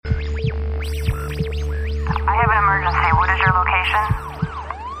station.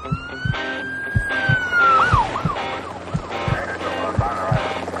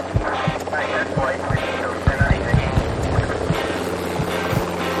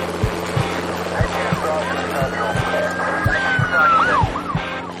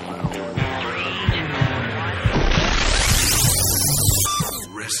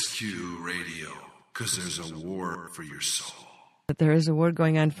 Rescue Radio, because there's a war for your soul. That there is a war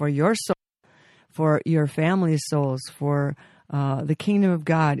going on for your soul, for your family's souls, for the kingdom of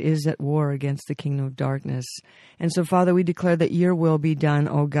God is at war against the kingdom of darkness. And so, Father, we declare that your will be done,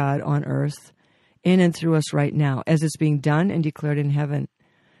 O God, on earth, in and through us right now, as it's being done and declared in heaven.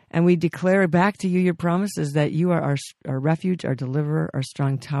 And we declare back to you your promises that you are our refuge, our deliverer, our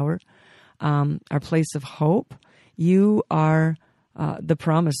strong tower, our place of hope. You are the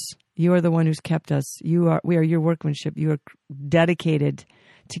promise. You are the one who's kept us. We are your workmanship. You are dedicated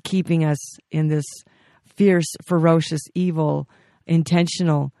to keeping us in this fierce, ferocious, evil,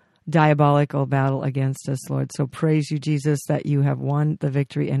 intentional, diabolical battle against us, Lord. So praise you, Jesus, that you have won the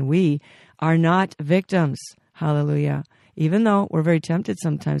victory, and we are not victims. Hallelujah. Even though we're very tempted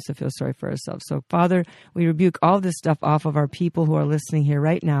sometimes to feel sorry for ourselves. So, Father, we rebuke all this stuff off of our people who are listening here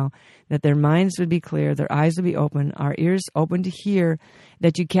right now, that their minds would be clear, their eyes would be open, our ears open to hear,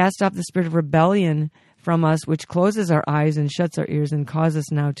 that you cast off the spirit of rebellion from us, which closes our eyes and shuts our ears and causes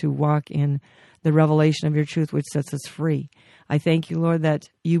us now to walk in the revelation of your truth, which sets us free. I thank you, Lord, that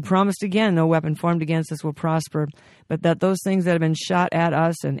you promised again, no weapon formed against us will prosper, but that those things that have been shot at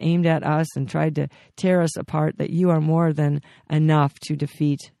us and aimed at us and tried to tear us apart, that you are more than enough to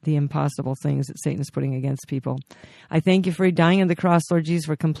defeat the impossible things that Satan is putting against people. I thank you for dying on the cross, Lord Jesus,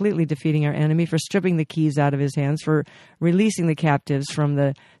 for completely defeating our enemy, for stripping the keys out of his hands, for releasing the captives from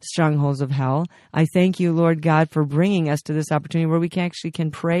the strongholds of hell. I thank you, Lord God, for bringing us to this opportunity where we can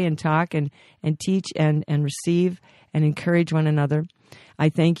pray and talk and teach and receive and encourage one another. I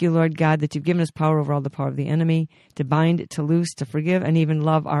thank you, Lord God, that you've given us power over all the power of the enemy, to bind, to loose, to forgive, and even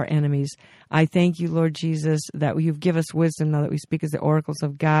love our enemies. I thank you, Lord Jesus, that you've given us wisdom now that we speak as the oracles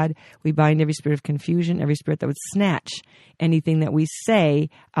of God. We bind every spirit of confusion, every spirit that would snatch anything that we say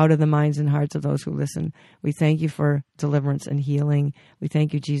out of the minds and hearts of those who listen. We thank you for deliverance and healing. We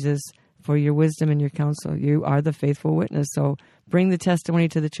thank you, Jesus, for your wisdom and your counsel. You are the faithful witness. So bring the testimony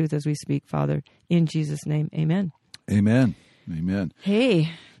to the truth as we speak, Father. In Jesus' name, amen. Amen. Amen.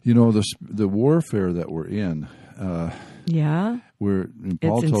 Hey. You know, the warfare that we're in. Yeah. Paul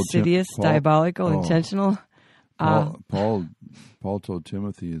it's insidious, diabolical, intentional. Paul told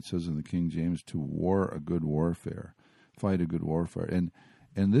Timothy, it says in the King James, to war a good warfare, fight a good warfare.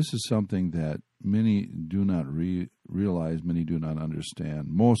 And this is something that many do not realize, many do not understand.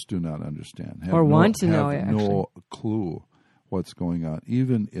 Most do not understand. Or want to know, have no clue what's going on.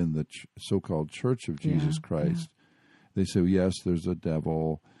 Even in the so-called Church of Jesus Christ, they say, yes, there's a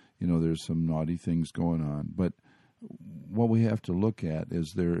devil, there's some naughty things going on. But what we have to look at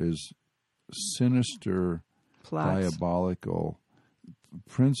is there is sinister, diabolical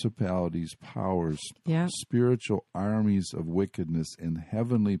principalities, powers, spiritual armies of wickedness in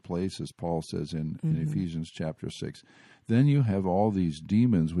heavenly places, Paul says in Ephesians chapter 6. Then you have all these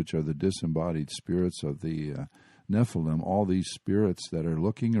demons, which are the disembodied spirits of the Nephilim, all these spirits that are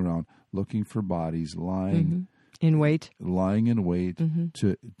looking around, looking for bodies, lying in wait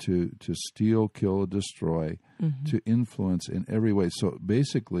to steal, kill, destroy, to influence in every way. So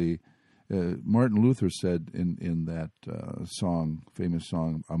basically, Martin Luther said in that famous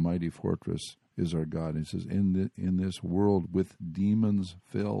song, "A Mighty Fortress is Our God," he says, in this world with demons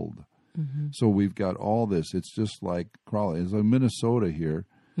filled. So we've got all this. It's just like Crawley. It's like Minnesota here,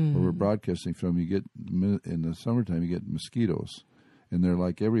 where we're broadcasting from. You get in the summertime, you get mosquitoes, and they're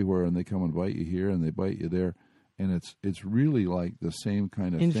like everywhere, and they come and bite you here, and they bite you there, and it's really like the same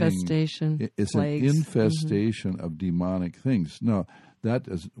kind of infestation. It's plagues. An infestation of demonic things. No, that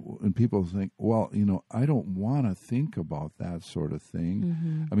is, and people think, well, I don't want to think about that sort of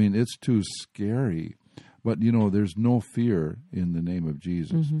thing. I mean, it's too scary. But, there's no fear in the name of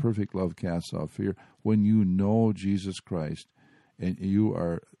Jesus. Perfect love casts off fear. When you know Jesus Christ and you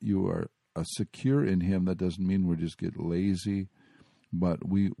are secure in him, that doesn't mean we just get lazy, but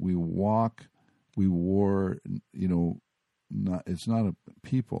we war, it's not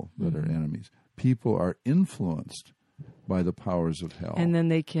people that are enemies. People are influenced by the powers of hell. And then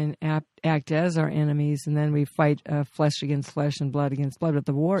they can act as our enemies, and then we fight flesh against flesh and blood against blood. But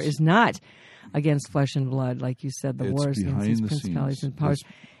the war is not against flesh and blood, like you said. The war is against these principalities and powers.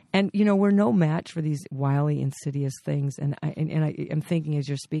 And, we're no match for these wily, insidious things. And I'm thinking as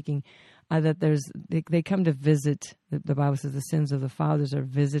you're speaking that they come to visit. The Bible says the sins of the fathers are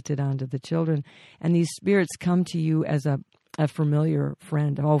visited onto the children. And these spirits come to you as a a familiar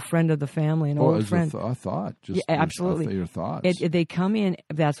friend, friend of the family, an old friend. A thought, just absolutely. Your thoughts. They come in.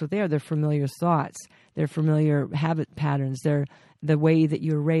 That's what they are. They're familiar thoughts. They're familiar habit patterns. They're the way that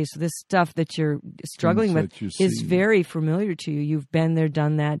you're raised. So this stuff that you're struggling with is very familiar to you. You've been there,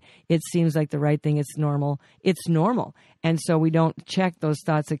 done that. It seems like the right thing. It's normal. It's normal. And so we don't check those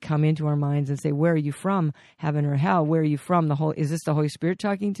thoughts that come into our minds and say, where are you from, heaven or hell? Where are you from? Is this the Holy Spirit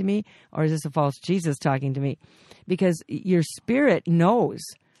talking to me, or is this a false Jesus talking to me? Because your spirit knows.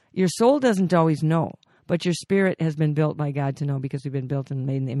 Your soul doesn't always know. But your spirit has been built by God to know, because we've been built and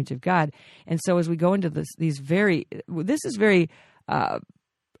made in the image of God. And so as we go into this is very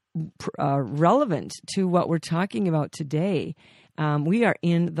relevant to what we're talking about today. We are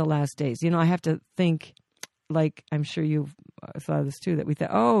in the last days. I have to think, like I'm sure you've thought of this too, that we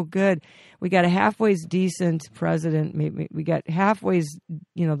thought, oh, good, we got a halfway decent president. Maybe we got halfway,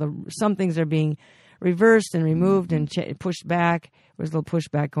 some things are being reversed and removed and pushed back. There's a little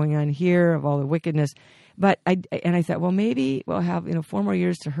pushback going on here of all the wickedness. But I thought, well, maybe we'll have 4 more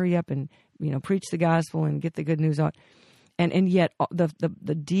years to hurry up and preach the gospel and get the good news out. And yet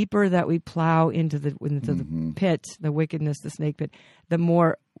the deeper that we plow into the pit, the wickedness, the snake pit, the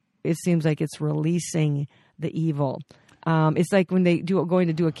more it seems like it's releasing the evil. It's like when they going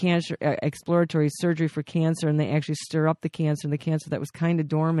to do a cancer exploratory surgery for cancer, and they actually stir up the cancer, and the cancer that was kind of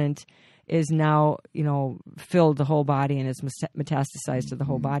dormant is now, filled the whole body and it's metastasized to the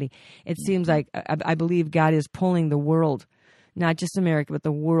whole body. It seems like I believe God is pulling the world, not just America, but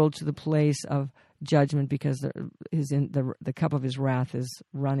the world, to the place of judgment, because the cup of his wrath is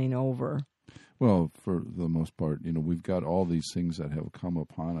running over. Well, for the most part, we've got all these things that have come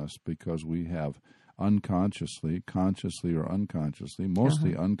upon us because we have unconsciously, consciously or unconsciously,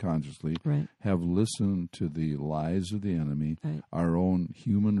 mostly unconsciously, right, have listened to the lies of the enemy, right, our own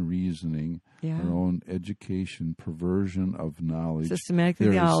human reasoning, our own education, perversion of knowledge. Systematic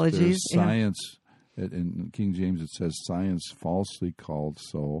theologies. There's science. In King James it says science falsely called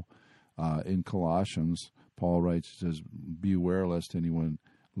so. In Colossians, Paul writes, he says, beware lest anyone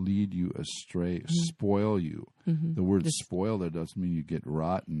lead you astray, spoil you. The word spoil there doesn't mean you get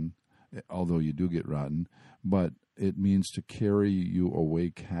rotten, although you do get rotten, but it means to carry you away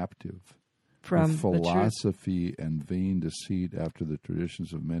captive from philosophy and vain deceit after the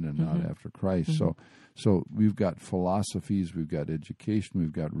traditions of men and not after Christ. So we've got philosophies, we've got education,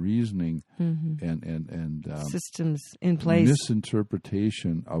 we've got reasoning, and systems in place,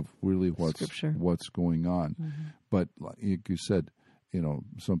 misinterpretation of really what's going on. But like you said,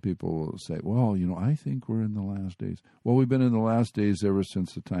 some people will say, well, I think we're in the last days. Well, we've been in the last days ever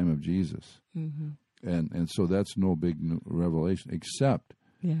since the time of Jesus. And so that's no big revelation, except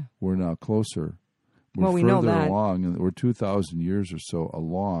we're now closer. We further know that. along, and we're 2,000 years or so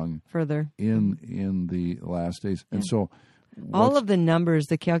along further in the last days. And so all of the numbers,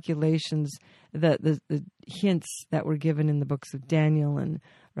 the calculations, the hints that were given in the books of Daniel and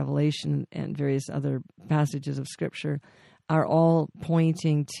Revelation and various other passages of Scripture are all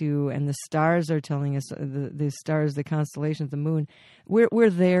pointing to, and the stars are telling us, the stars, the constellations, the moon, we're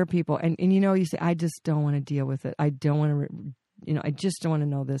there, people. And you say, I just don't want to deal with it. I don't want to, I just don't want to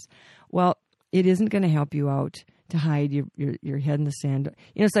know this. Well, it isn't going to help you out to hide your head in the sand.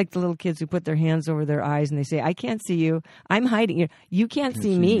 It's like the little kids who put their hands over their eyes and they say, I can't see you. I'm hiding. You can't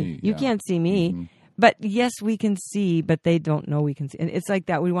see me. You can't see me. But yes, we can see, but they don't know we can see. And it's like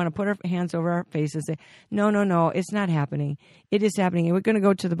that. We want to put our hands over our faces and say, no, it's not happening. It is happening. And we're going to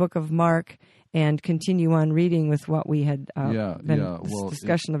go to the book of Mark and continue on reading with what we had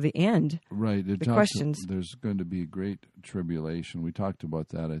discussion of the end. Right. The questions. There's going to be a great tribulation. We talked about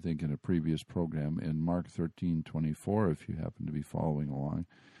that, I think, in a previous program in Mark 13:24, if you happen to be following along.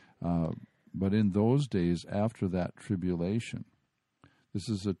 But in those days after that tribulation, this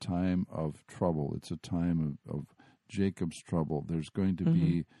is a time of trouble. It's a time of Jacob's trouble. There's going to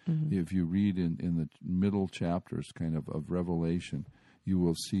be, if you read in the middle chapters kind of Revelation, you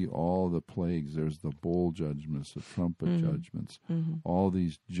will see all the plagues. There's the bowl judgments, the trumpet judgments, all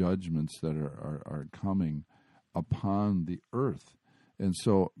these judgments that are coming upon the earth. And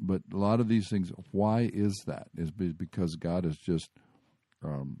so, but a lot of these things, why is that? Is because God is just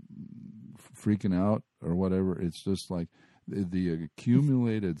freaking out or whatever. It's just like the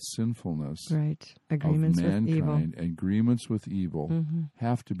accumulated sinfulness agreements of mankind, with evil. Agreements with evil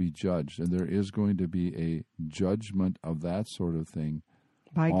have to be judged, and there is going to be a judgment of that sort of thing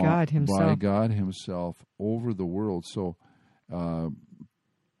by God Himself over the world. So, the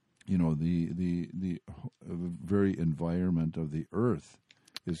very environment of the earth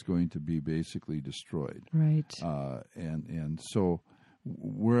is going to be basically destroyed. Right. And so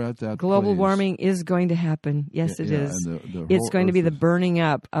we're at that global place. warming is going to happen. Yes, it is. And the It's whole going to be earth the is- burning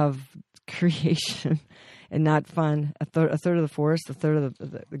up of creation, and not fun. A third of the forest, a third of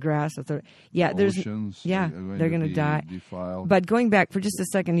the grass, a third. Yeah, there's oceans yeah, are going they're to going to be die. defiled. But going back for just a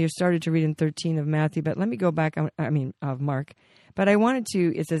second, you started to read in 13 of Matthew, but let me go back. Of Mark. But I wanted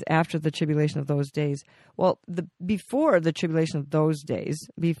to. It says after the tribulation of those days. Well, before the tribulation of those days,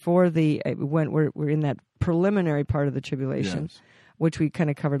 before when we're in that preliminary part of the tribulation, Yes. which we kind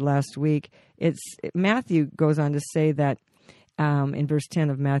of covered last week. Matthew goes on to say that in verse 10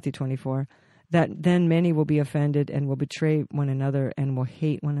 of Matthew 24, that then many will be offended and will betray one another and will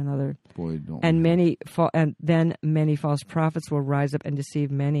hate one another. Boy, don't And we then many false prophets will rise up and deceive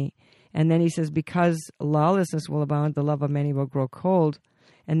many. And then he says, because lawlessness will abound, the love of many will grow cold.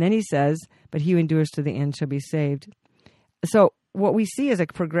 And then he says, but he who endures to the end shall be saved. So what we see is a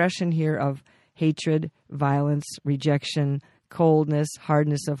progression here of hatred, violence, rejection, coldness,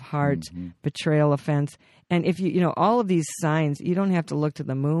 hardness of heart, betrayal, offense. And if all of these signs, you don't have to look to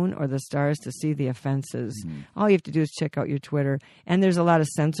the moon or the stars to see the offenses. All you have to do is check out your Twitter. And there's a lot of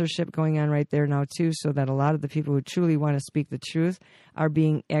censorship going on right there now, too, so that a lot of the people who truly want to speak the truth are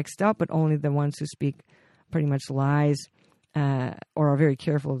being X'd out, but only the ones who speak pretty much lies or are very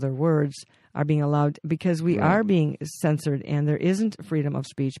careful of their words are being allowed, because we are being censored, and there isn't freedom of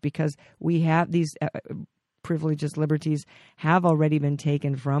speech because we have these privileges, liberties have already been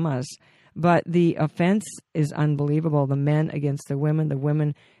taken from us. But the offense is unbelievable. The men against the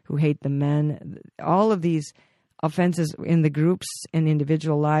women who hate the men, all of these offenses in the groups and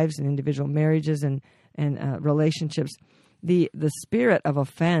individual lives and individual marriages and relationships. The spirit of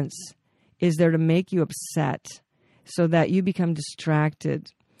offense is there to make you upset so that you become distracted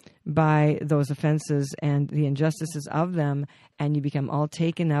by those offenses and the injustices of them, and you become all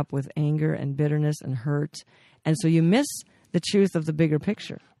taken up with anger and bitterness and hurt. And so you miss the truth of the bigger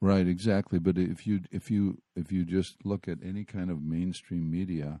picture. Right, exactly. But if you just look at any kind of mainstream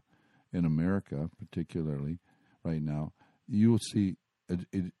media in America, particularly right now, you will see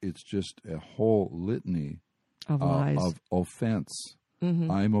it's just a whole litany Of lies. Of offense.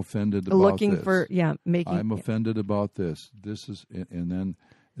 I'm offended about Looking this. for, making... I'm offended about this. This is, and then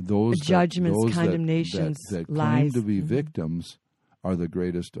those judgments, those condemnations, that lies. claim to be victims are the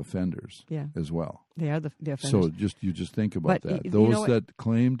greatest offenders as well. They are the offenders. So you just think about But that. you Those know what? that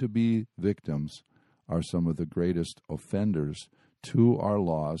claim to be victims are some of the greatest offenders to our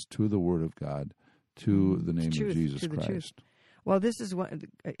laws, to the Word of God, to the name Truth, of Jesus to the truth. Christ. Well, this is what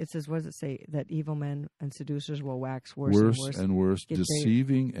it says. What does it say? That evil men and seducers will wax worse and worse, Get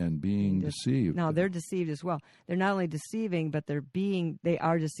deceiving and being deceived. Now, they're deceived as well. They're not only deceiving, but they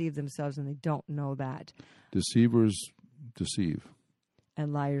are deceived themselves, and they don't know that. Deceivers deceive.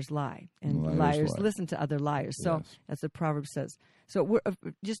 And liars lie. And liars lie. listen to other liars. So Yes. that's what Proverbs says. So we're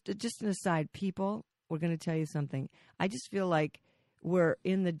just an aside, people, we're going to tell you something. I just feel like we're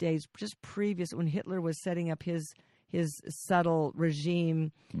in the days just previous when Hitler was setting up his subtle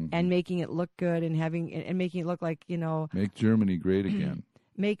regime and making it look good and making it look like, Make Germany great again.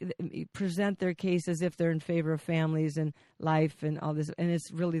 present their case as if they're in favor of families and life and all this, and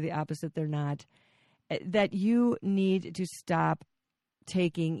it's really the opposite. They're not. That you need to stop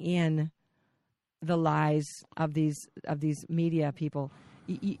taking in the lies of these media people.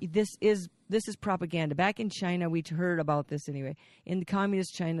 This is propaganda. Back in China, we heard about this anyway. In the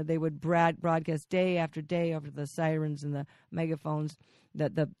communist China, they would broadcast day after day over the sirens and the megaphones,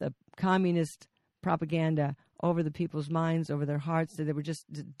 the communist propaganda over the people's minds, over their hearts, that they were just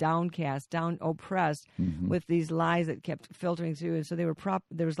downcast, oppressed with these lies that kept filtering through. And so there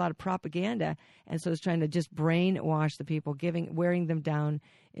was a lot of propaganda, and so it's trying to just brainwash the people, wearing them down,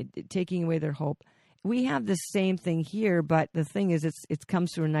 taking away their hope. We have the same thing here, but the thing is, it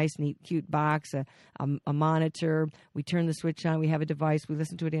comes through a nice, neat, cute box, a monitor. We turn the switch on. We have a device. We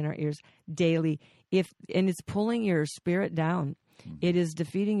listen to it in our ears daily. And it's pulling your spirit down. It is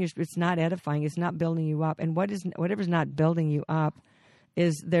defeating your spirit. It's not edifying. It's not building you up. And whatever's not building you up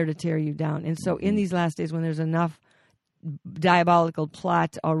is there to tear you down. And so in these last days, when there's enough diabolical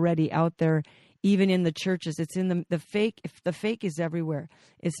plot already out there, even in the churches, it's in the fake. The fake is everywhere.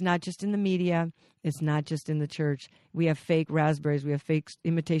 It's not just in the media. It's not just in the church. We have fake raspberries. We have fake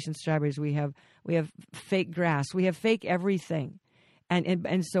imitation strawberries. We have fake grass. We have fake everything,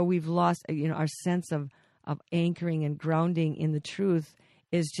 and so we've lost our sense of anchoring and grounding in the truth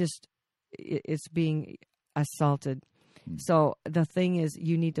is just it's being assaulted. So the thing is,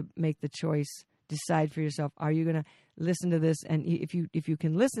 you need to make the choice. Decide for yourself. Are you going to listen to this? And if you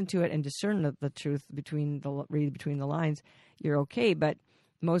can listen to it and discern the truth read between the lines, you're okay. But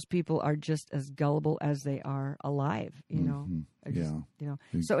most people are just as gullible as they are alive, you know. Mm-hmm. Just, Yeah. You know.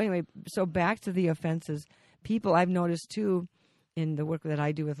 So anyway, so back to the offenses. People, I've noticed too, in the work that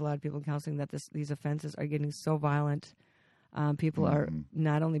I do with a lot of people in counseling, that these offenses are getting so violent. People are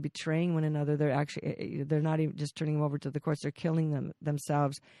not only betraying one another; they're not even just turning them over to the courts; they're killing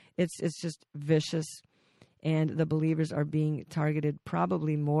themselves. It's just vicious, and the believers are being targeted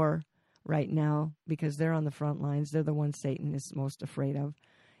probably more right now because they're on the front lines. They're the ones Satan is most afraid of.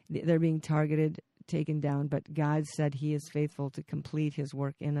 They're being targeted, taken down. But God said He is faithful to complete His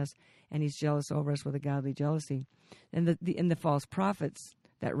work in us, and He's jealous over us with a godly jealousy. And the false prophets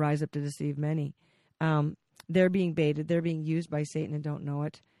that rise up to deceive many. They're being baited. They're being used by Satan and don't know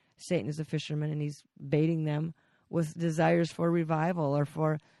it. Satan is a fisherman, and he's baiting them with desires for revival or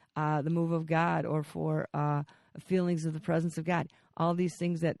for the move of God or for feelings of the presence of God. All these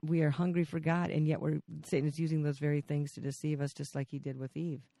things that we are hungry for God, and yet Satan is using those very things to deceive us, just like he did with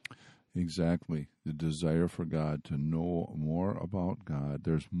Eve. Exactly. The desire for God, to know more about God.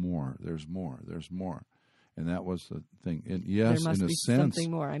 There's more. There's more. There's more. And that was the thing. And yes, there must in a be sense,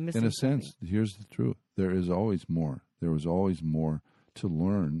 something more. I'm missing in a something. sense, here's the truth. There is always more. There was always more to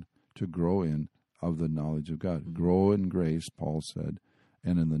learn, to grow in, of the knowledge of God. Mm-hmm. Grow in grace, Paul said,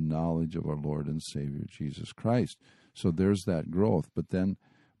 and in the knowledge of our Lord and Savior, Jesus Christ. So there's that growth. But then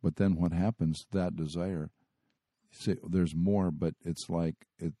what happens, that desire, say, there's more, but it's like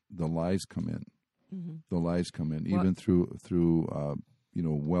the lies come in. Mm-hmm. The lies come in, even through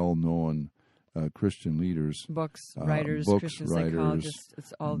well-known Christian leaders, books, writers, Christian psychologists.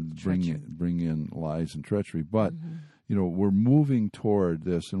 It's all bring in lies and treachery. But we're moving toward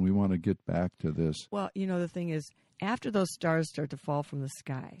this, and we want to get back to this. Well, the thing is, after those stars start to fall from the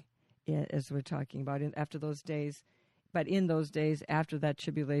sky, as we're talking about, after those days, but in those days after that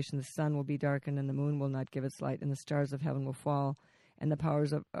tribulation, the sun will be darkened, and the moon will not give its light, and the stars of heaven will fall, and the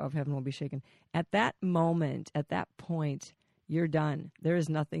powers of heaven will be shaken. At that moment, at that point, you're done. There is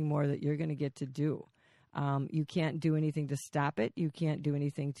nothing more that you're going to get to do. You can't do anything to stop it. You can't do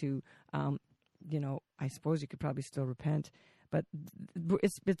anything to, I suppose you could probably still repent, but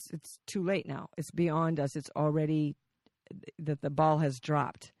it's too late now. It's beyond us. It's already that the ball has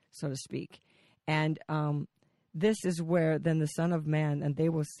dropped, so to speak. And this is where then the Son of Man, and they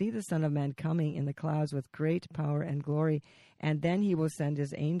will see the Son of Man coming in the clouds with great power and glory, and then He will send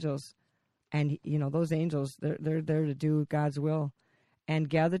His angels. And, those angels, they're there to do God's will and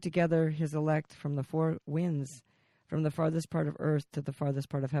gather together His elect from the four winds, from the farthest part of earth to the farthest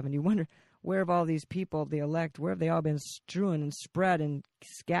part of heaven. You wonder, where have all these people, the elect, where have they all been strewn and spread and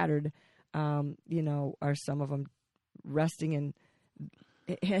scattered? Are some of them resting in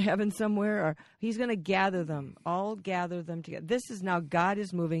heaven somewhere? Or He's going to gather them together. This is now, God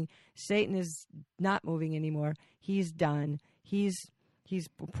is moving. Satan is not moving anymore. He's done. He's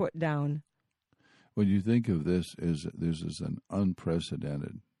put down. When you think of this as an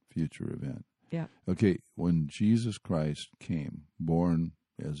unprecedented future event. Yeah. Okay, when Jesus Christ came, born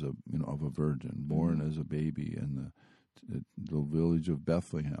as of a virgin, born as a baby in the village of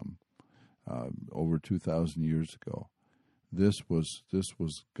Bethlehem, over 2,000 years ago, this was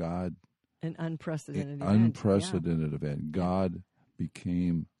God. An unprecedented event. God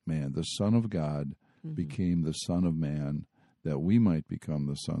became man. The Son of God became the Son of Man, that we might become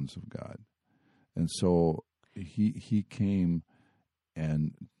the sons of God. And so he came,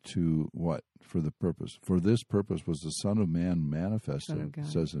 and to what? For the purpose. For this purpose was the Son of Man manifested, it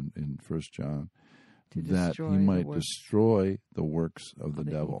says in 1 John, that He might destroy the works of the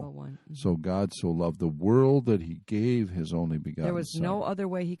devil. Mm-hmm. So God so loved the world that He gave His only begotten Son. There was no other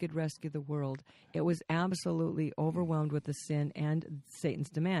way He could rescue the world. It was absolutely overwhelmed with the sin and Satan's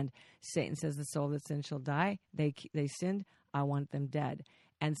demand. Satan says, the soul that sins shall die. They sinned. I want them dead.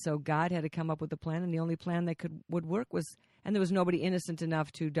 And so God had to come up with a plan, and the only plan that would work was, and there was nobody innocent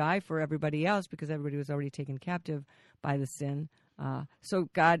enough to die for everybody else because everybody was already taken captive by the sin. So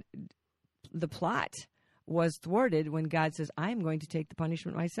the plot was thwarted when God says, I'm going to take the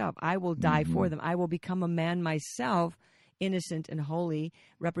punishment myself. I will die for them. I will become a man myself, innocent and holy,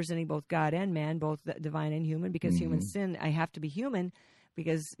 representing both God and man, both divine and human, because human sin, I have to be human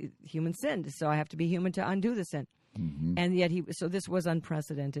because human sinned. So I have to be human to undo the sin. Mm-hmm. And yet so this was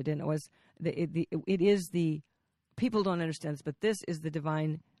unprecedented, and it is the people don't understand this, but this is the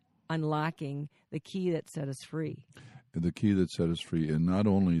divine unlocking, the key that set us free. The key that set us free, and not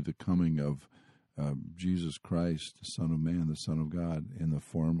only the coming of Jesus Christ, the Son of Man, the Son of God, in the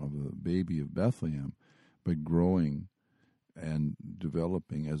form of a baby of Bethlehem, but growing and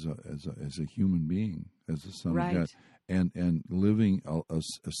developing as a human being, as the Son of God, and living a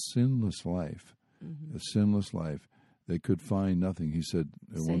sinless life. Mm-hmm. A sinless life. They could find nothing. He said,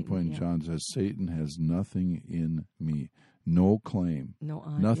 at one point, John says, Satan has nothing in me, no claim,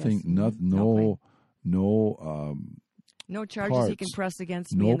 nothing, no charges parts, he can press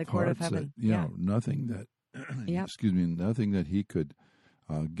against me in the court of heaven. Nothing that, excuse me, nothing that he could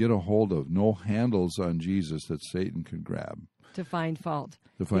get a hold of, no handles on Jesus that Satan could grab. To find fault.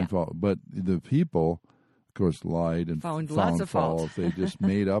 But the people, of course, lied and found lots of fault. They just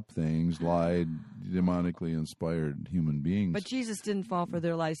made up things, lied, demonically inspired human beings. But Jesus didn't fall for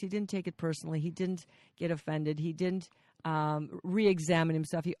their lies. He didn't take it personally. He didn't get offended. He didn't re-examine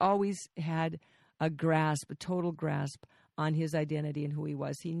himself. He always had a total grasp on his identity and who he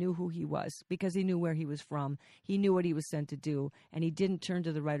was. He knew who he was because he knew where he was from. He knew what he was sent to do, and he didn't turn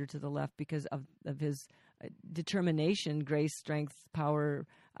to the right or to the left because of his determination, grace, strength, power,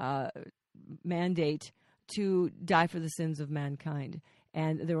 mandate to die for the sins of mankind.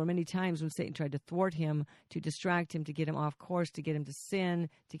 And there were many times when Satan tried to thwart him, to distract him, to get him off course, to get him to sin,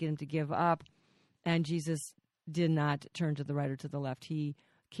 to get him to give up. And Jesus did not turn to the right or to the left. He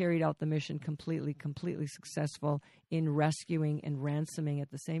carried out the mission completely successful in rescuing and ransoming.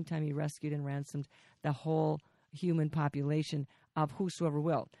 At the same time, he rescued and ransomed the whole human population of whosoever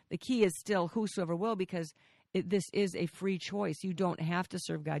will. The key is still whosoever will, because this is a free choice. You don't have to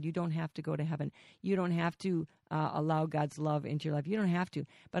serve God. You don't have to go to heaven. You don't have to allow God's love into your life. You don't have to.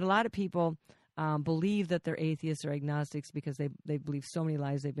 But a lot of people believe that they're atheists or agnostics because they believe so many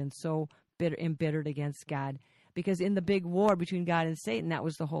lies. They've been so embittered against God. Because in the big war between God and Satan, that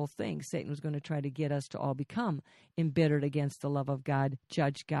was the whole thing. Satan was going to try to get us to all become embittered against the love of God,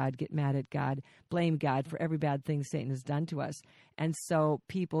 judge God, get mad at God, blame God for every bad thing Satan has done to us. And so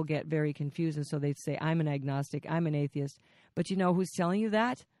people get very confused, and so they say, I'm an agnostic, I'm an atheist. But you know who's telling you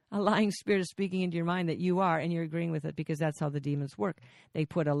that? A lying spirit is speaking into your mind that you are, and you're agreeing with it, because that's how the demons work. They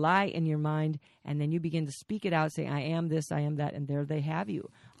put a lie in your mind, and then you begin to speak it out, saying, I am this, I am that, and there they have you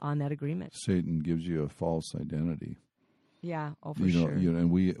on that agreement. Satan gives you a false identity. Yeah, for sure. And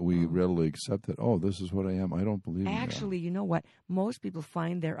we readily accept that, this is what I am. I don't believe in that. Actually, you know what? Most people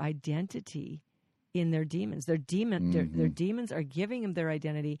find their identity in their demons. Their demons are giving them their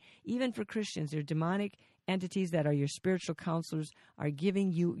identity. Even for Christians, their demonic entities that are your spiritual counselors are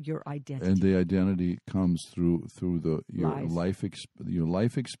giving you your identity. And the identity comes through your life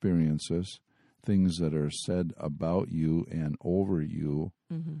experiences, things that are said about you and over you,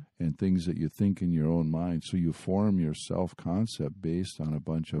 and things that you think in your own mind. So you form your self-concept based on a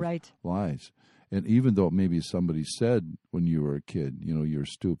bunch of lies. And even though maybe somebody said when you were a kid, you're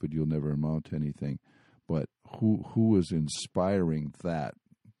stupid, you'll never amount to anything, but who is inspiring that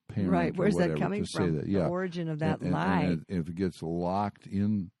parent? Right, where's that coming from? That? The origin of that lie. And if it gets locked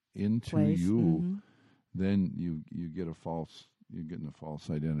into you, then you're getting a false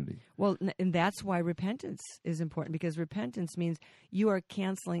identity. Well, and that's why repentance is important, because repentance means you are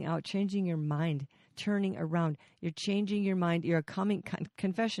canceling out, changing your mind, turning around. You're changing your mind.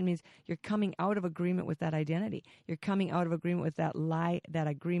 Confession means you're coming out of agreement with that identity. You're coming out of agreement with that lie, that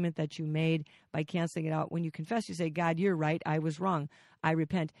agreement that you made by canceling it out. When you confess, you say, God, you're right. I was wrong. I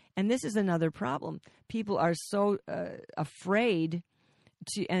repent. And this is another problem. People are so afraid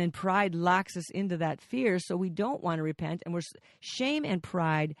and pride locks us into that fear, so we don't want to repent. And shame and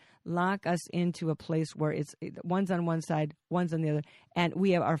pride lock us into a place where it's one's on one side, one's on the other, and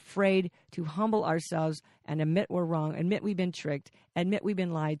we are afraid to humble ourselves and admit we're wrong, admit we've been tricked, admit we've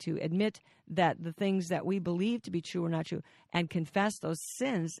been lied to, admit that the things that we believe to be true are not true, and confess those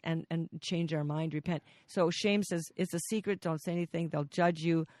sins and change our mind, repent. So shame says, it's a secret, don't say anything, they'll judge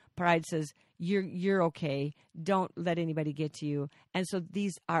you. Pride says, you're okay, don't let anybody get to you. And so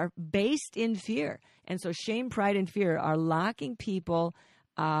these are based in fear. And so shame, pride, and fear are locking people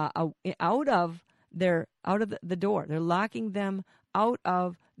out of the door. They're locking them out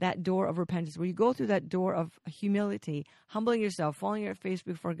of that door of repentance, where you go through that door of humility, humbling yourself, falling on your face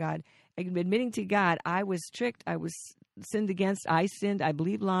before God, admitting to God, I was tricked, I was sinned against, I sinned, I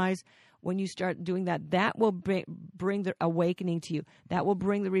believe lies. When you start doing that, that will bring the awakening to you. That will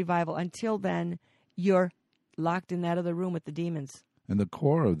bring the revival. Until then, you're locked in that other room with the demons. And the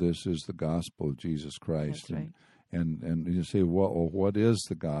core of this is the gospel of Jesus Christ. That's right. And you say, well, what is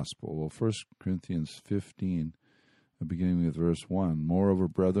the gospel? Well, 1 Corinthians 15, beginning with verse 1, Moreover,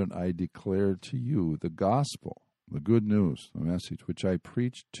 brethren, I declare to you the gospel, the good news, the message, which I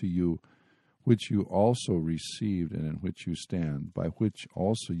preached to you, which you also received and in which you stand, by which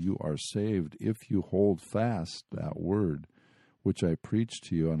also you are saved, if you hold fast that word which I preached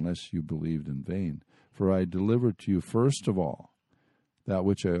to you, unless you believed in vain. For I delivered to you first of all that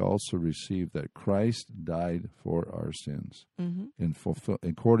which I also received, that Christ died for our sins,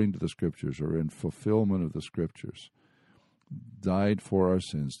 according to the Scriptures, or in fulfillment of the Scriptures, died for our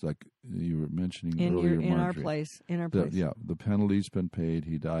sins, like you were mentioning earlier, in our Marjorie. place. In our place. The penalty's been paid.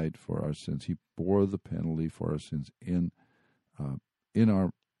 He died for our sins. He bore the penalty for our sins in our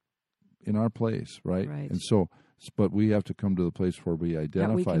place, right? Right. And so, but we have to come to the place where we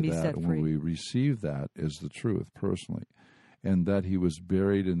identify can be that, set and free. when we receive that as the truth personally, and that he was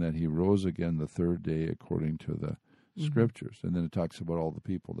buried and that he rose again the third day according to the Scriptures. And then it talks about all the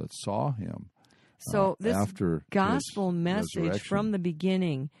people that saw him. So this after gospel his message resurrection. from the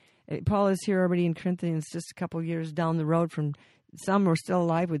beginning, Paul is here already in Corinthians, just a couple years down the road from some were still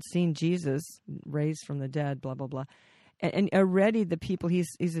alive, who'd seen Jesus raised from the dead, blah, blah, blah. And already the people he's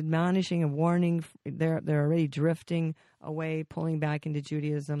admonishing and warning, they're already drifting away, pulling back into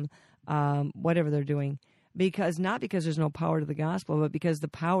Judaism, whatever they're doing. Not because there's no power to the gospel, but because the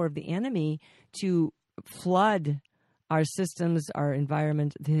power of the enemy to flood our systems, our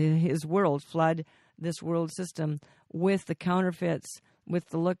environment, his world, flood this world system with the counterfeits, with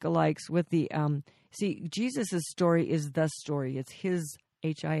the lookalikes, with the... see, Jesus' story is the story. It's his,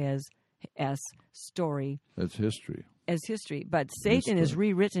 H-I-S, story. That's history. As history. But Satan has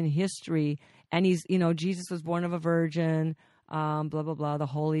rewritten history, and he's, Jesus was born of a virgin, blah, blah, blah, the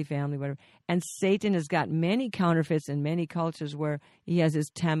Holy Family, whatever. And Satan has got many counterfeits in many cultures where he has his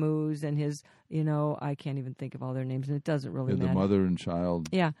Tammuz and his, I can't even think of all their names, and it doesn't really matter. The mother and child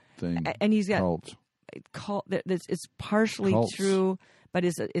thing. And he's got cult. It's partially Cults. true, but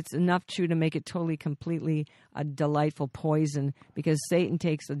it's enough true to make it totally, completely a delightful poison, because Satan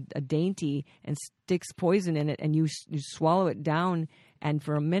takes a dainty and sticks poison in it, and you swallow it down, and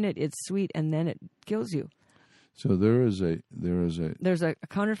for a minute it's sweet, and then it kills you. So there's a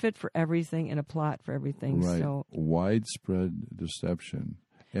counterfeit for everything and a plot for everything. Right. So widespread deception,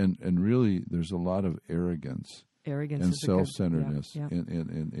 and really there's a lot of arrogance and is self-centeredness yeah.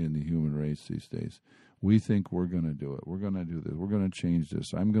 in the human race these days. We think we're going to do it. We're going to do this. We're going to change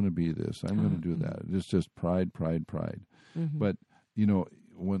this. I'm going to be this. I'm going to do that. It's just pride. Mm-hmm. But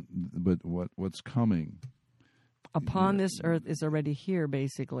what's coming upon this earth is already here,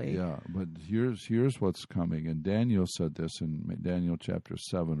 basically. Yeah, but here's what's coming. And Daniel said this in Daniel chapter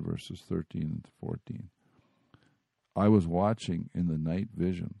 7, verses 13 and 14. I was watching in the night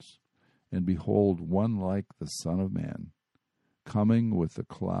visions, and behold, one like the Son of Man, coming with the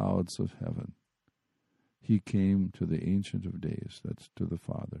clouds of heaven. He came to the Ancient of Days, that's to the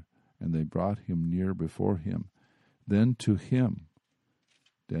Father, and they brought him near before him. Then to him,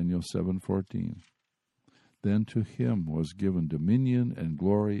 Daniel 7:14, then to him was given dominion and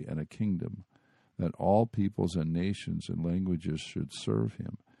glory and a kingdom, that all peoples and nations and languages should serve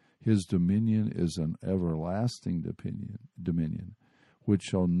him. His dominion is an everlasting dominion, which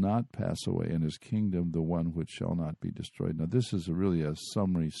shall not pass away, and his kingdom the one which shall not be destroyed. Now, this is really a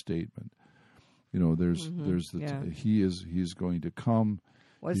summary statement. He's going to come.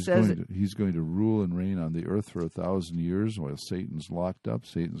 Well, He's going to rule and reign on the earth for 1,000 years while Satan's locked up.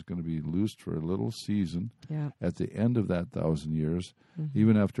 Satan's going to be loosed for a little season. Yeah. At the end of that 1,000 years,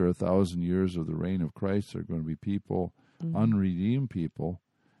 even after 1,000 years of the reign of Christ, there are going to be people, unredeemed people.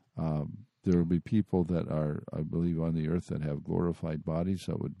 There will be people that are, I believe, on the earth that have glorified bodies.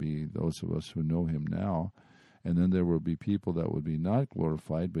 That would be those of us who know him now. And then there will be people that would be not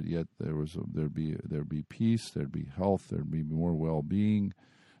glorified, but yet there'd be peace, there'd be health, there'd be more well-being,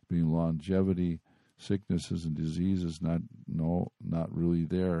 be longevity, sicknesses and diseases not really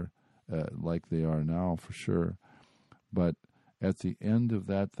there like they are now for sure. But at the end of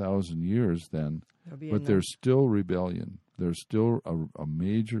that 1,000 years, then, there's still rebellion. There's still a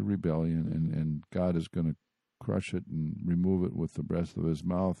major rebellion, and God is going to crush it and remove it with the breath of his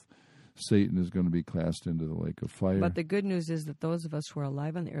mouth. Satan is going to be cast into the lake of fire. But the good news is that those of us who are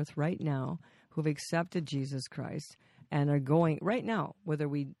alive on the earth right now, who've accepted Jesus Christ and are going right now, whether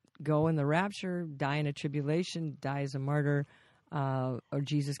we go in the rapture, die in a tribulation, die as a martyr, or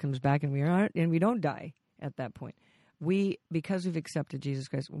Jesus comes back and we don't die at that point. Because we've accepted Jesus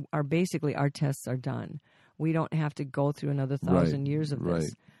Christ, our tests are done. We don't have to go through another 1,000 years of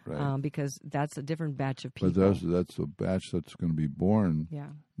this. Right. Because that's a different batch of people. But that's a batch that's going to be born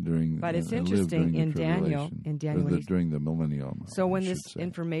during. But it's interesting in Daniel during the millennium. So when this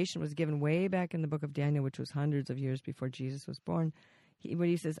information was given way back in the book of Daniel, which was hundreds of years before Jesus was born, when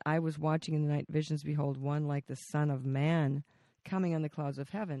he says, "I was watching in the night visions, behold, one like the Son of Man, coming on the clouds of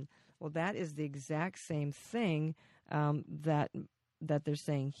heaven." Well, that is the exact same thing that they're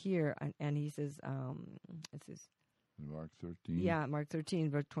saying here, and he says, it says. Mark 13. Yeah, Mark 13,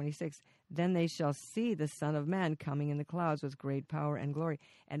 verse 26. Then they shall see the Son of Man coming in the clouds with great power and glory.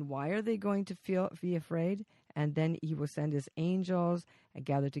 And why are they going to be afraid? And then he will send his angels and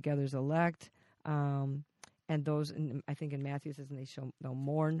gather together his elect. And And those, I think in Matthew it says, and they'll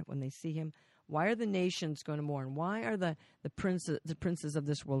mourn when they see him. Why are the nations going to mourn? Why are the princes of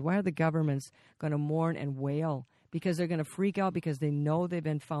this world, why are the governments going to mourn and wail? Because they're going to freak out because they know they've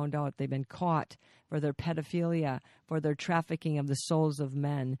been found out. They've been caught for their pedophilia, for their trafficking of the souls of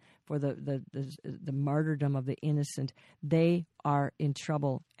men, for the martyrdom of the innocent. They are in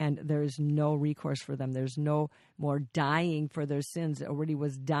trouble, and there is no recourse for them. There's no more dying for their sins. It already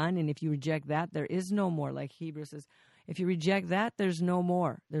was done, and if you reject that, there is no more. Like Hebrews says, if you reject that, there's no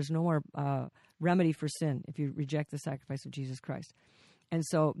more. There's no more remedy for sin if you reject the sacrifice of Jesus Christ. And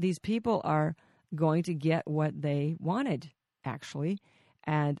so these people are going to get what they wanted, actually,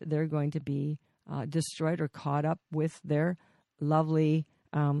 and they're going to be destroyed or caught up with their lovely,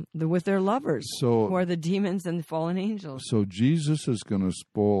 with their lovers, who are the demons and the fallen angels. So Jesus is going to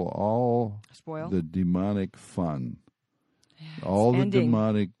spoil the demonic fun, all the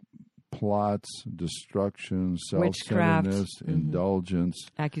demonic plots, destruction, self-centeredness, indulgence,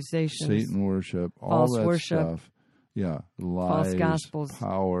 accusations, Satan worship, all false that worship. stuff. Yeah, lies, false gospels,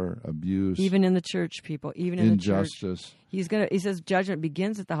 power, abuse, even in the church, people, even in injustice. The church. He says judgment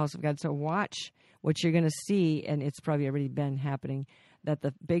begins at the house of God. So watch what you're going to see, and it's probably already been happening. That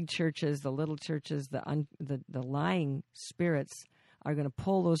the big churches, the little churches, the lying spirits are going to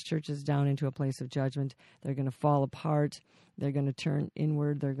pull those churches down into a place of judgment. They're going to fall apart. They're going to turn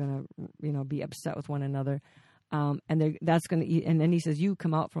inward. They're going to, be upset with one another. And that's going to. And then he says, "You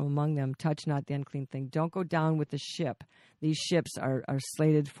come out from among them, touch not the unclean thing." Don't go down with the ship. These ships are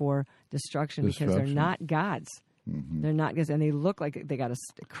slated for destruction because they're not God's. Mm-hmm. They're not God's, and they look like they got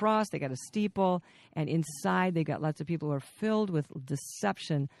a cross, they got a steeple, and inside they got lots of people who are filled with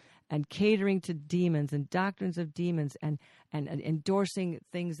deception and catering to demons and doctrines of demons and endorsing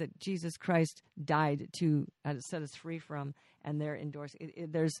things that Jesus Christ died to set us free from, and they're endorsing.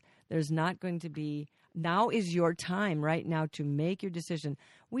 There's not going to be. Now is your time right now to make your decision.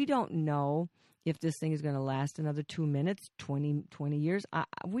 We don't know if this thing is going to last another 2 minutes, 20 years.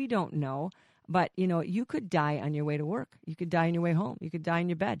 We don't know. But, you could die on your way to work. You could die on your way home. You could die in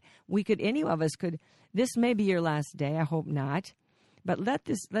your bed. Any of us could. This may be your last day. I hope not. But let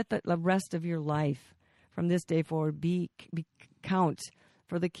the rest of your life from this day forward be count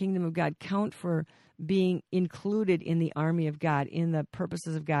for the kingdom of God. Count for being included in the army of God, in the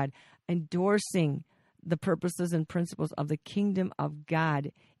purposes of God, endorsing the purposes and principles of the kingdom of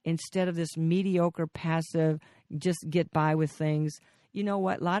God instead of this mediocre, passive, just get by with things. You know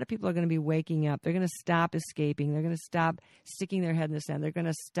what? A lot of people are going to be waking up. They're going to stop escaping. They're going to stop sticking their head in the sand. They're going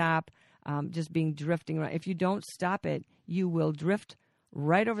to stop just being drifting around. If you don't stop it, you will drift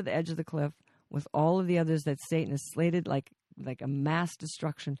right over the edge of the cliff with all of the others that Satan has slated like a mass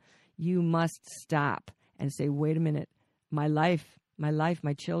destruction. You must stop and say, wait a minute, my life,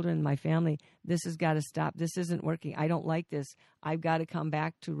 my children, my family, this has got to stop. This isn't working. I don't like this. I've got to come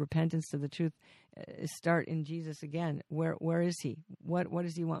back to repentance, to the truth. Start in Jesus again. Where is he? What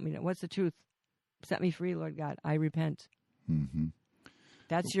does he want me to? What's the truth? Set me free, Lord God. I repent. Mm-hmm.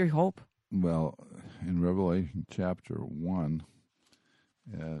 That's your hope. Well, in Revelation chapter 1,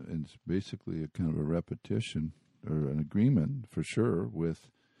 it's basically a kind of a repetition or an agreement for sure with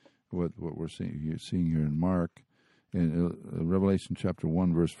what we're seeing here in Mark. In Revelation chapter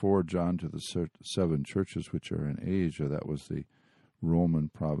 1, verse 4, John to the 7 churches which are in Asia. That was the Roman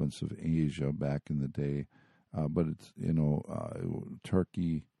province of Asia back in the day. But it's,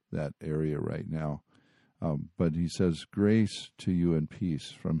 Turkey, that area right now. But he says, grace to you and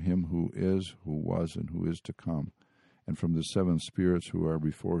peace from him who is, who was, and who is to come, and from the 7 spirits who are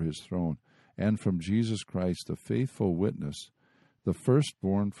before his throne, and from Jesus Christ, the faithful witness, the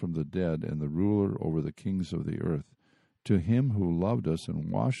firstborn from the dead, and the ruler over the kings of the earth. To him who loved us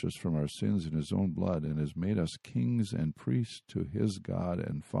and washed us from our sins in his own blood, and has made us kings and priests to his God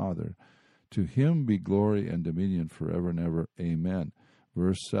and Father, to him be glory and dominion forever and ever. Amen.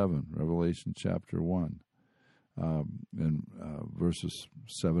 Verse 7, Revelation chapter 1, and verses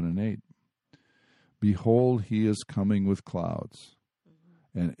 7 and 8. Behold, he is coming with clouds,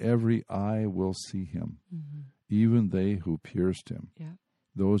 and every eye will see him, even they who pierced him,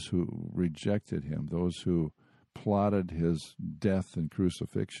 those who rejected him, those who plotted his death and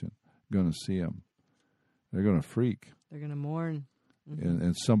crucifixion, going to see him. They're going to freak. They're going to mourn. Mm-hmm.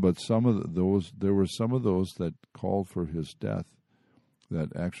 And some of those, there were some of those that called for his death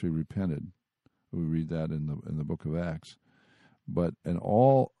that actually repented. We read that in the book of Acts. And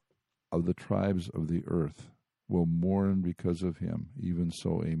all of the tribes of the earth will mourn because of him. Even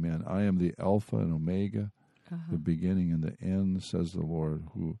so, amen. I am the Alpha and Omega, the beginning and the end, says the Lord,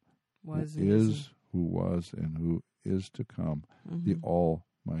 who is, who was, and who is to come, the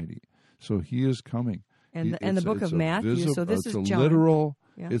Almighty. So he is coming. And the book of Matthew. So this is John. Literal.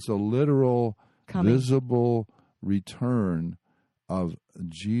 Yeah. It's a literal, Coming. visible return of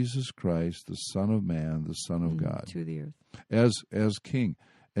Jesus Christ, the Son of Man, the Son of God, to the earth as King.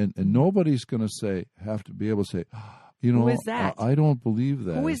 And nobody's going to have to be able to say, who is that? I don't believe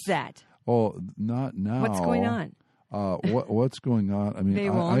that. Who is that? Oh, not now. What's going on? What's going on? I mean, They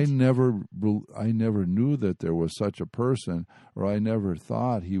I won't. never knew that there was such a person, or I never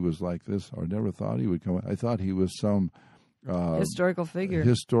thought he was like this, or never thought he would come. I thought he was some Historical figure.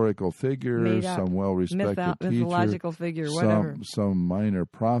 Made up. Some well-respected teacher, mythological figure, whatever. Some minor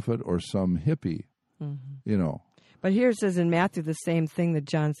prophet, or some hippie. Mm-hmm. But here it says in Matthew the same thing that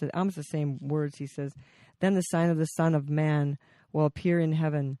John said, almost the same words. He says, "Then the sign of the Son of Man will appear in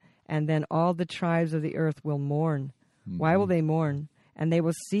heaven, and then all the tribes of the earth will mourn." Mm-hmm. Why will they mourn? "And they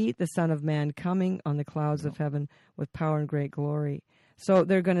will see the Son of Man coming on the clouds of heaven with power and great glory." So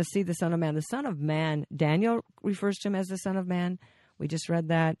they're going to see the Son of Man. The Son of Man, Daniel refers to him as the Son of Man. We just read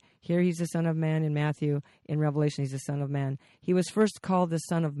that. Here he's the Son of Man in Matthew. In Revelation, he's the Son of Man. He was first called the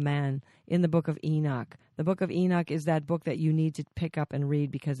Son of Man in the book of Enoch. The book of Enoch is that book that you need to pick up and read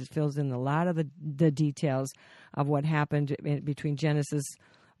because it fills in a lot of the details of what happened between Genesis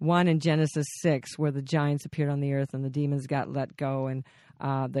 1 and Genesis 6, where the giants appeared on the earth and the demons got let go, and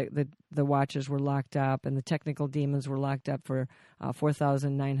the watchers were locked up, and the technical demons were locked up for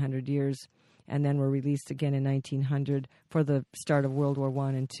 4,900 years, and then were released again in 1900 for the start of World War I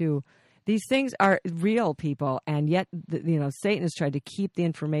and II. These things are real, people, and yet Satan has tried to keep the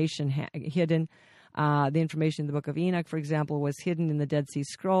information hidden. The information in the book of Enoch, for example, was hidden in the Dead Sea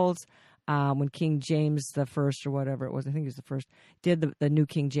Scrolls. When King James the First, or whatever it was, I think he was the first, did the New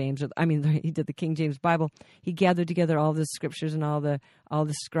King James. He did the King James Bible. He gathered together all the scriptures and all the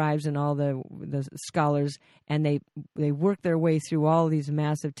scribes and all the scholars, and they worked their way through all these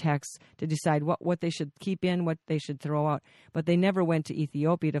massive texts to decide what they should keep in, what they should throw out. But they never went to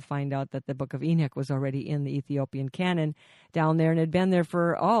Ethiopia to find out that the Book of Enoch was already in the Ethiopian canon down there, and had been there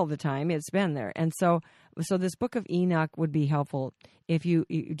for all the time. It's been there, and so this Book of Enoch would be helpful if you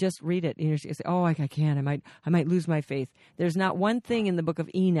just read it. You say, "Oh, I can't. I might lose my faith." There's not one thing in the Book of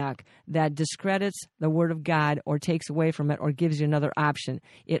Enoch that discredits the Word of God or takes away from it or gives you another option.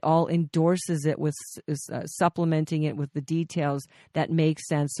 It all endorses it with supplementing it with the details that make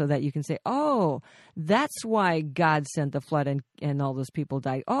sense, so that you can say, "Oh, that's why God sent the flood and all those people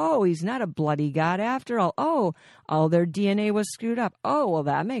died. Oh, he's not a bloody God after all. Oh, all their DNA was screwed up. Oh, well,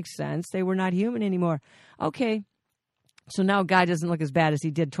 that makes sense. They were not human anymore. Okay." So now God doesn't look as bad as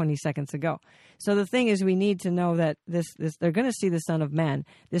he did 20 seconds ago. So the thing is, we need to know that this they're going to see the Son of Man.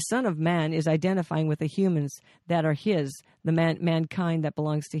 This Son of Man is identifying with the humans that are his, the mankind that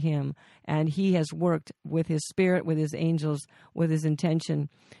belongs to him. And he has worked with his spirit, with his angels, with his intention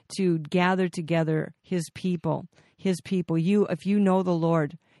to gather together his people. If you know the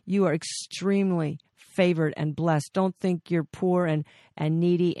Lord, you are extremely favored and blessed. Don't think you're poor and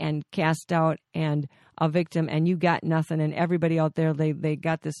needy and cast out and a victim and you got nothing, and everybody out there, they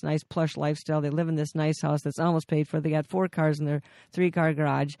got this nice plush lifestyle. They live in this nice house that's almost paid for. They got 4 cars in their 3-car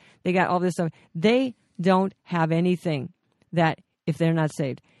garage. They got all this stuff. They don't have anything that if they're not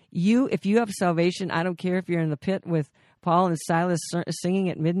saved. If you have salvation, I don't care if you're in the pit with Paul and Silas singing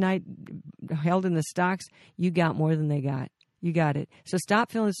at midnight, held in the stocks, you got more than they got. You got it. So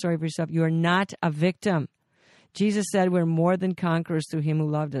stop feeling sorry for yourself. You are not a victim. Jesus said we're more than conquerors through him who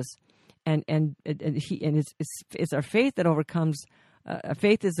loved us. And it's our faith that overcomes.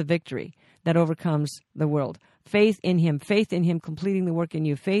 Faith is the victory that overcomes the world. Faith in him completing the work in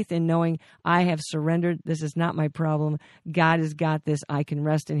you. Faith in knowing I have surrendered. This is not my problem. God has got this. I can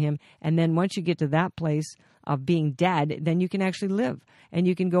rest in him. And then once you get to that place of being dead, then you can actually live and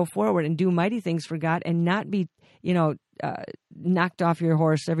you can go forward and do mighty things for God and not be, knocked off your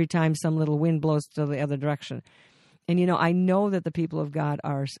horse every time some little wind blows to the other direction. And, I know that the people of God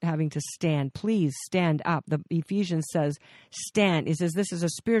are having to stand. Please stand up. The Ephesians says, stand. It says this is a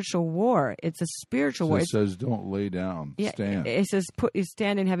spiritual war. It's a spiritual war. It says don't lay down. Stand. It says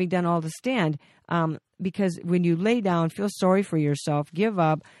stand in having done all to stand. Because when you lay down, feel sorry for yourself, give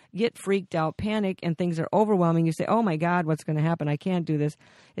up, get freaked out, panic, and things are overwhelming. You say, oh, my God, what's going to happen? I can't do this.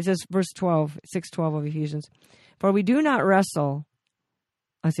 It says, verse 12, 6:12 of Ephesians, for we do not wrestle.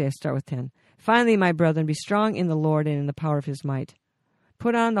 I start with 10. Finally, my brethren, be strong in the Lord and in the power of his might.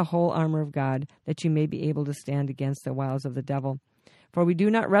 Put on the whole armor of God, that you may be able to stand against the wiles of the devil. For we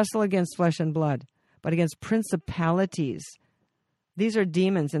do not wrestle against flesh and blood, but against principalities. These are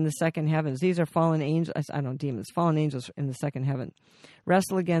demons in the second heavens. These are fallen angels. Fallen angels in the second heaven.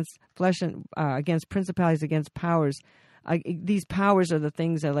 Wrestle against flesh and against principalities, against powers, These powers are the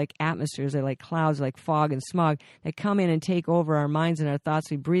things that are like atmospheres, they're like clouds, like fog and smog that come in and take over our minds and our thoughts.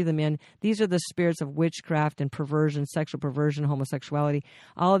 We breathe them in. These are the spirits of witchcraft and perversion, sexual perversion, homosexuality.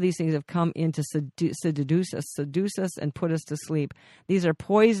 All of these things have come in to seduce us and put us to sleep. These are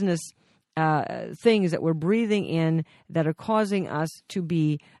poisonous things that we're breathing in that are causing us to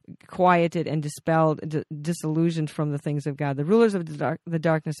be quieted and dispelled, disillusioned from the things of God. The rulers of the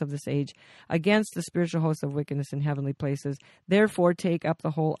darkness of this age against the spiritual hosts of wickedness in heavenly places. Therefore, take up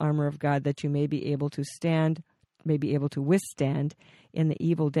the whole armor of God that you may be able to stand, may be able to withstand in the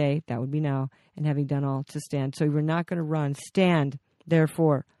evil day. That would be now, and having done all to stand. So we're not going to run. Stand,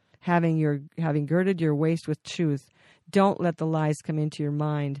 therefore, having girded your waist with truth. Don't let the lies come into your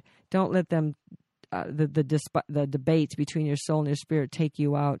mind. Don't let them, the debate between your soul and your spirit take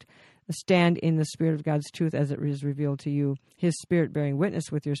you out. Stand in the Spirit of God's truth as it is revealed to you, His Spirit bearing witness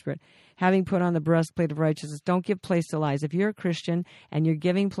with your spirit. Having put on the breastplate of righteousness, don't give place to lies. If you're a Christian and you're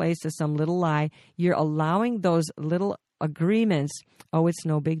giving place to some little lie, you're allowing those little agreements. Oh, it's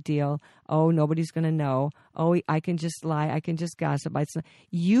no big deal. Oh, nobody's going to know. Oh, I can just lie. I can just gossip.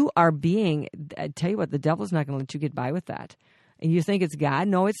 You are being, I tell you what, the devil's not going to let you get by with that. And you think it's God?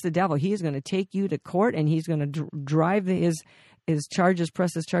 No, it's the devil. He is going to take you to court, and he's going to drive his charges,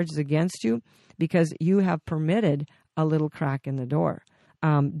 press his charges against you because you have permitted a little crack in the door.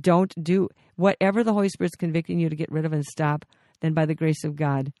 Don't do whatever the Holy Spirit's convicting you to get rid of and stop, then by the grace of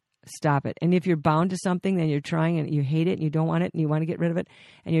God, stop it. And if you're bound to something, then you're trying and you hate it and you don't want it and you want to get rid of it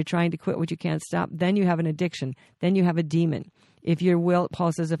and you're trying to quit what you can't stop, then you have an addiction. Then you have a demon. If your will,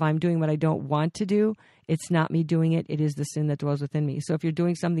 Paul says, if I'm doing what I don't want to do, it's not me doing it. It is the sin that dwells within me. So if you're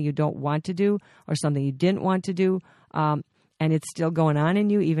doing something you don't want to do or something you didn't want to do, and it's still going on in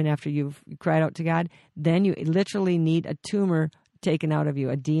you even after you've cried out to God, then you literally need a tumor taken out of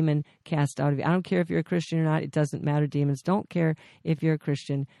you, a demon cast out of you. I don't care if you're a Christian or not. It doesn't matter. Demons don't care if you're a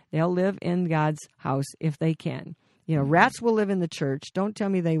Christian. They'll live in God's house if they can. You know, rats will live in the church. Don't tell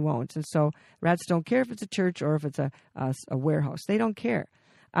me they won't. And so rats don't care if it's a church or if it's a warehouse. They don't care.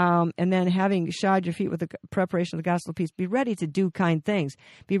 And then having shod your feet with the preparation of the gospel of peace, be ready to do kind things.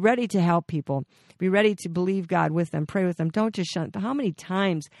 Be ready to help people. Be ready to believe God with them, pray with them. Don't just shun. How many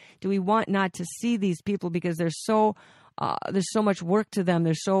times do we want not to see these people because they're so there's so much work to them.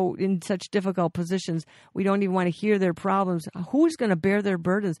 They're so in such difficult positions. We don't even want to hear their problems. Who's going to bear their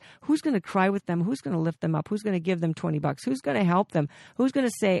burdens? Who's going to cry with them? Who's going to lift them up? Who's going to give them $20? Who's going to help them? Who's going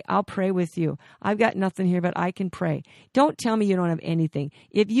to say, I'll pray with you. I've got nothing here, but I can pray. Don't tell me you don't have anything.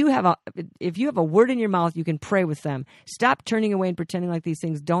 If you have a word in your mouth, you can pray with them. Stop turning away and pretending like these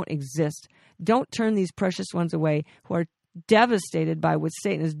things don't exist. Don't turn these precious ones away who are devastated by what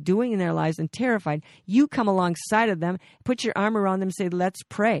Satan is doing in their lives and terrified. You come alongside of them, put your arm around them, and say, let's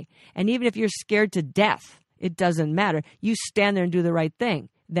pray. And even if you're scared to death, it doesn't matter. You stand there and do the right thing.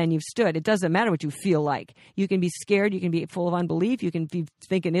 Then you've stood. It doesn't matter what you feel like. You can be scared. You can be full of unbelief. You can be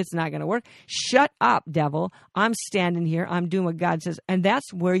thinking it's not going to work. Shut up, devil. I'm standing here. I'm doing what God says. And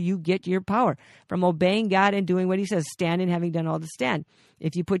that's where you get your power, from obeying God and doing what He says, standing, having done all to stand.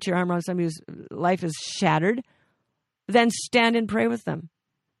 If you put your arm around somebody whose life is shattered, then stand and pray with them.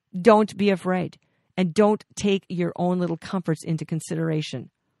 Don't be afraid. And don't take your own little comforts into consideration.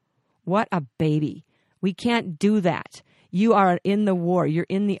 What a baby. We can't do that. You are in the war. You're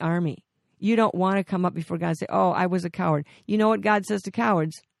in the army. You don't want to come up before God and say, oh, I was a coward. You know what God says to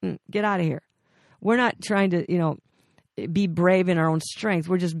cowards? Get out of here. We're not trying to, be brave in our own strength.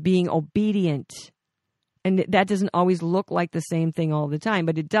 We're just being obedient. And that doesn't always look like the same thing all the time,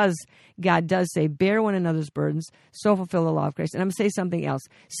 but it does. God does say, bear one another's burdens, so fulfill the law of Christ. And I'm going to say something else.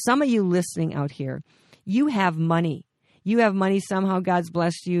 Some of you listening out here, you have money. You have money. Somehow God's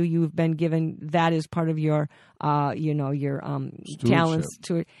blessed you. You've been given that as part of your, talents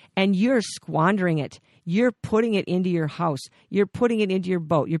to it. And you're squandering it. You're putting it into your house. You're putting it into your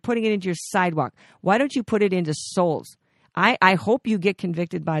boat. You're putting it into your sidewalk. Why don't you put it into souls? I hope you get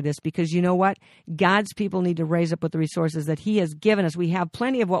convicted by this, because you know what? God's people need to raise up with the resources that He has given us. We have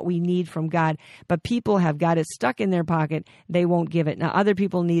plenty of what we need from God, but people have got it stuck in their pocket. They won't give it. Now, other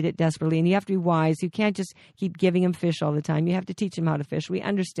people need it desperately, and you have to be wise. You can't just keep giving them fish all the time. You have to teach them how to fish. We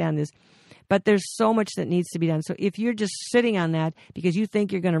understand this, but there's so much that needs to be done. So if you're just sitting on that because you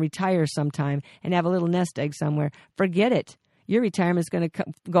think you're going to retire sometime and have a little nest egg somewhere, forget it. Your retirement is going to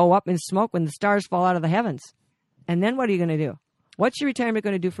go up in smoke when the stars fall out of the heavens. And then what are you going to do? What's your retirement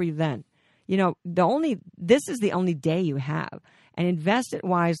going to do for you then? This is the only day you have. And invest it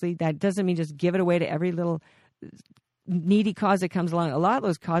wisely. That doesn't mean just give it away to every little needy cause that comes along. A lot of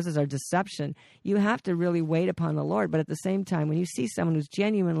those causes are deception. You have to really wait upon the Lord. But at the same time, when you see someone who's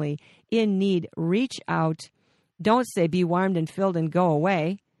genuinely in need, reach out, Don't say, be warmed and filled and go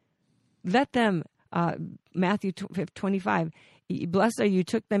away. Let them, Matthew 25, blessed are you,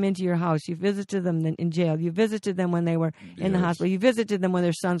 took them into your house. You visited them in jail. You visited them when they were in the hospital. You visited them when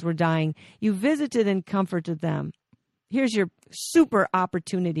their sons were dying. You visited and comforted them. Here's your super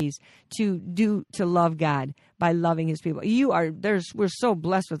opportunities to love God by loving his people. We're so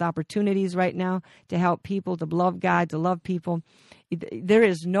blessed with opportunities right now to help people, to love God, to love people. There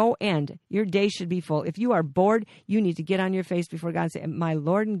is no end. Your day should be full. If you are bored, you need to get on your face before God and say, my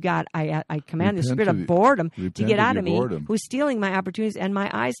Lord and God, I command the spirit of boredom to get out of me, who's stealing my opportunities and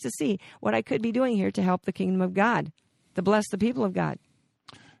my eyes to see what I could be doing here to help the kingdom of God, to bless the people of God.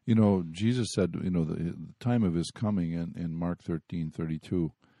 You know, Jesus said, the time of his coming in Mark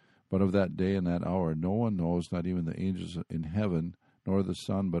 13:32, but of that day and that hour, no one knows, not even the angels in heaven, nor the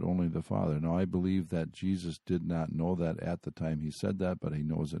Son, but only the Father. Now, I believe that Jesus did not know that at the time he said that, but he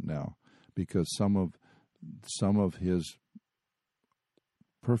knows it now, because some of his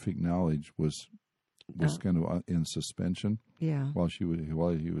perfect knowledge was kind of in suspension while he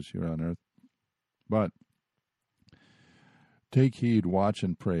was here on earth. But take heed, watch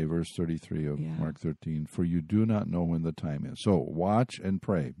and pray, verse 33 of Mark 13, for you do not know when the time is. So watch and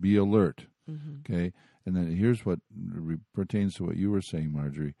pray. Be alert. Okay? And then here's what pertains to what you were saying,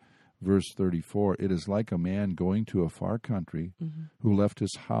 Marjorie. Verse 34, it is like a man going to a far country who left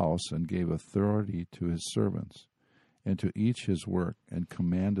his house and gave authority to his servants and to each his work and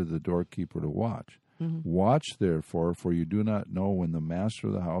commanded the doorkeeper to watch. Watch, therefore, for you do not know when the master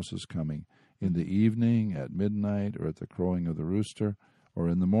of the house is coming, in the evening, at midnight, or at the crowing of the rooster, or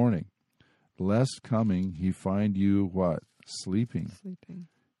in the morning, lest coming he find you, what? Sleeping.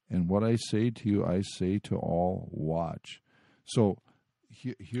 And what I say to you, I say to all, watch. So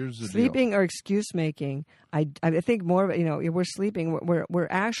here's the sleeping deal. Or excuse making. I think more of we're sleeping. We're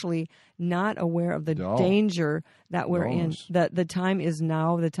actually not aware of the danger that we're in. The time is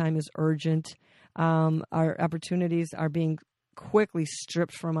now. The time is urgent. Our opportunities are being quickly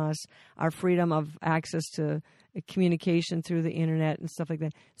stripped from us. Our freedom of access to communication through the internet and stuff like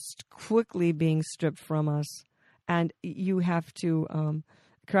that quickly being stripped from us. And you have to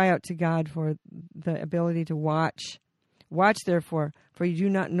cry out to God for the ability to watch. Watch, therefore, for you do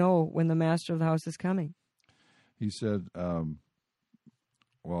not know when the master of the house is coming. He said,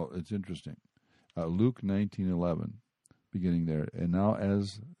 well, it's interesting. Luke 19:11, beginning there. And now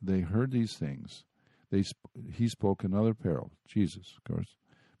as they heard these things, he spoke another parable, Jesus, of course,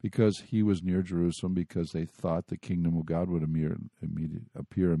 because he was near Jerusalem, because they thought the kingdom of God would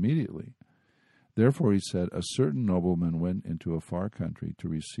appear immediately. Therefore, he said, a certain nobleman went into a far country to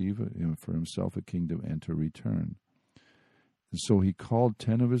receive for himself a kingdom and to return. And so he called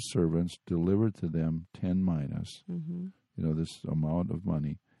 10 of his servants, delivered to them 10 minas, this amount of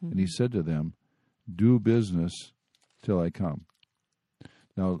money. And he said to them, do business till I come.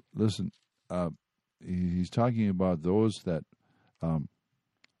 Now, listen, he's talking about those that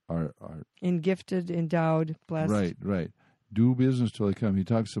are gifted, endowed, blessed. Right. Do business till I come. He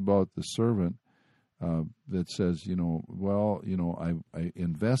talks about the servant that says, I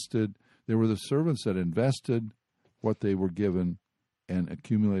invested. There were the servants that invested what they were given and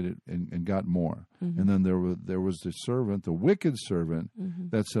accumulated and got more. And then there was the servant, the wicked servant,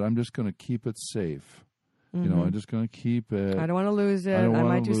 that said, I'm just going to keep it safe. I'm just going to keep it. I don't want to lose it. I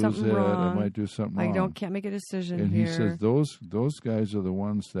might do something wrong. I might do something wrong. Can't make a decision and here. He says those guys are the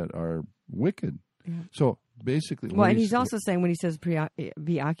ones that are wicked. Yeah. So basically, and he's also saying when he says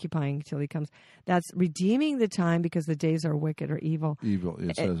be occupying till he comes, that's redeeming the time because the days are wicked or evil. Evil,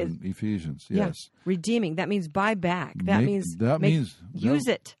 it says in Ephesians. Yes, yeah. Redeeming. That means buy back. That means use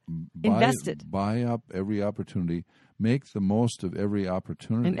it, invest it, buy up every opportunity. Make the most of every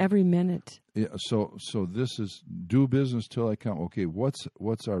opportunity. In every minute. Yeah, so this is do business till I come. Okay, what's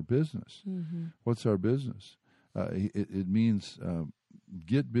our business? What's our business? It means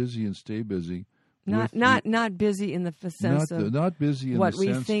get busy and stay busy. Not busy in the sense of not busy in what the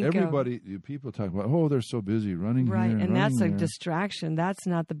we sense think people talk about, they're so busy running right, here and that's a there. distraction. That's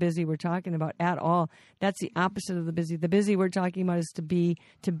not the busy we're talking about at all. That's the opposite of the busy. The busy we're talking about is to be,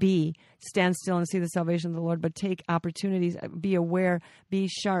 stand still and see the salvation of the Lord, but take opportunities, be aware, be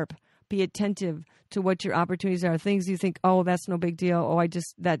sharp, be attentive to what your opportunities are. Things you think, that's no big deal. Oh, I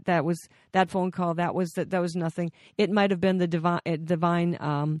just that was that phone call. That was nothing. It might have been the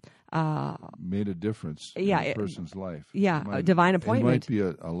divine made a difference in a person's life. Yeah, a divine appointment. It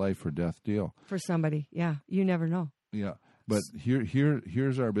might be a life or death deal for somebody. Yeah, you never know. Yeah, but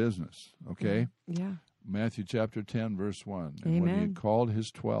here's our business. Okay. Yeah. Matthew chapter 10, verse 1. And Amen. when he called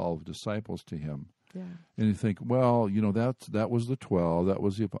his 12 disciples to him. Yeah. And you think, that was the 12. That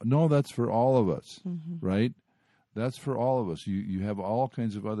was no, that's for all of us, right? That's for all of us. You have all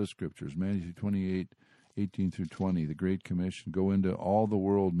kinds of other scriptures. Matthew 28:18 through 20, the Great Commission. Go into all the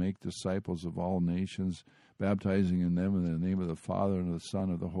world, make disciples of all nations, baptizing in them in the name of the Father and of the Son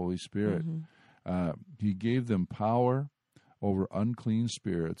and of the Holy Spirit. He gave them power over unclean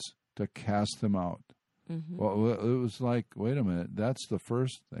spirits to cast them out. Well, it was like, wait a minute, that's the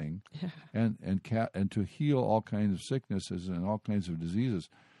first thing, and to heal all kinds of sicknesses and all kinds of diseases.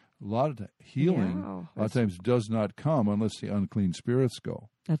 A lot of healing, a lot of times, does not come unless the unclean spirits go.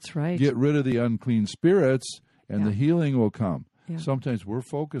 That's right. Get rid of the unclean spirits, and the healing will come. Yeah. Sometimes we're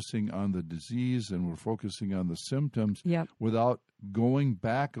focusing on the disease and we're focusing on the symptoms without going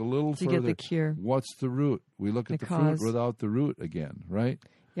back a little further. To get the cure. What's the root? We look at the fruit without the root again, right?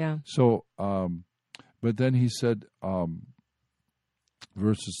 Yeah. So, but then he said,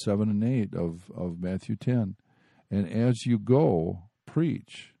 verses 7 and 8 of Matthew 10, and as you go,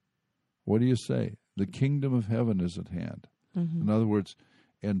 preach. What do you say? The kingdom of heaven is at hand. In other words,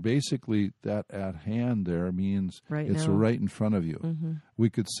 and basically that at hand there means it's right in front of you.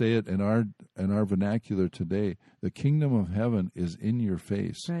 We could say it in our vernacular today. The kingdom of heaven is in your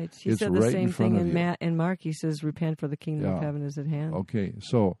face. Right. He it's said the right same in front thing of in you. in Mark. He says, repent, for the kingdom of heaven is at hand. Okay.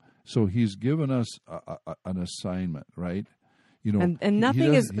 So he's given us an assignment, right? You know, and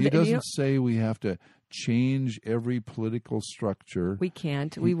nothing he doesn't say we have to change every political structure. We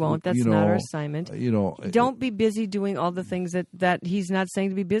can't. We won't. That's not our assignment. Don't be busy doing all the things that he's not saying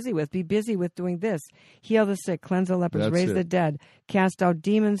to be busy with. Be busy with doing this. Heal the sick, cleanse the lepers, raise the dead, cast out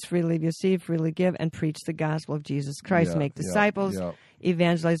demons, freely receive, freely give, and preach the gospel of Jesus Christ. Make disciples,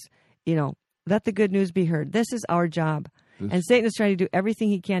 evangelize, let the good news be heard. This is our job. And Satan is trying to do everything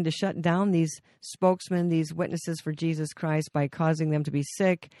he can to shut down these spokesmen, these witnesses for Jesus Christ, by causing them to be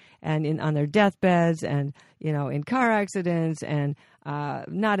sick and on their deathbeds and, in car accidents and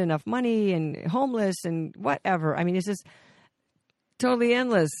not enough money and homeless and whatever. I mean, it's just totally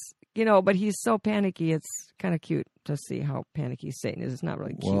endless, but he's so panicky. It's kind of cute to see how panicky Satan is. It's not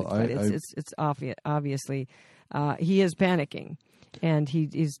really cute, but it's obviously he is panicking. And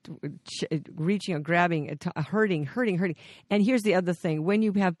he's reaching out, grabbing, hurting. And here's the other thing. When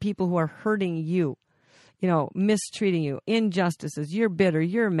you have people who are hurting you, mistreating you, injustices, you're bitter,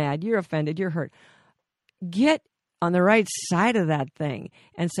 you're mad, you're offended, you're hurt. Get on the right side of that thing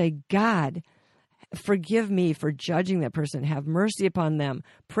and say, God, forgive me for judging that person. Have mercy upon them.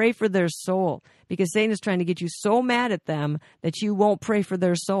 Pray for their soul. Because Satan is trying to get you so mad at them that you won't pray for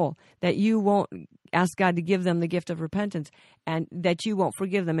their soul, that you won't ask God to give them the gift of repentance, and that you won't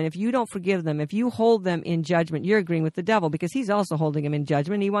forgive them. And if you don't forgive them, if you hold them in judgment, you're agreeing with the devil, because he's also holding them in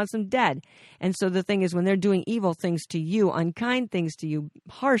judgment. He wants them dead. And so the thing is, when they're doing evil things to you, unkind things to you,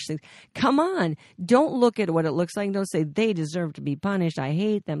 harsh things, come on. Don't look at what it looks like. Don't say they deserve to be punished. I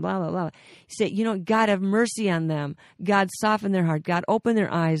hate them, blah, blah, blah. Say, God, have mercy on them. God, soften their heart. God, open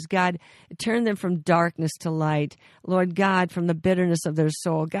their eyes. God, turn them from darkness to light. Lord God, from the bitterness of their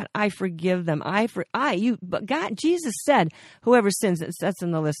soul. God, I forgive them. But God, Jesus said, whoever sins, that's in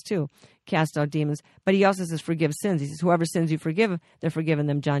the list too, cast out demons. But he also says, forgive sins. He says, whoever sins you forgive, they're forgiven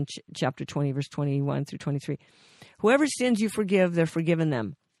them. John chapter 20, verse 21 through 23. Whoever sins you forgive, they're forgiven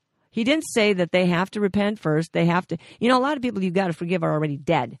them. He didn't say that they have to repent first. They have to, a lot of people you've got to forgive are already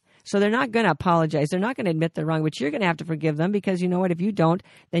dead. So they're not going to apologize. They're not going to admit they're wrong, but you're going to have to forgive them, because you know what? If you don't,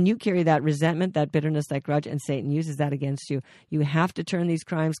 then you carry that resentment, that bitterness, that grudge, and Satan uses that against you. You have to turn these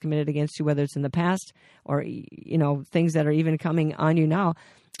crimes committed against you, whether it's in the past or, things that are even coming on you now,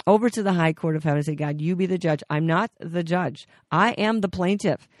 over to the high court of heaven and say, God, you be the judge. I'm not the judge. I am the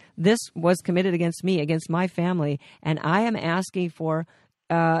plaintiff. This was committed against me, against my family, and I am asking for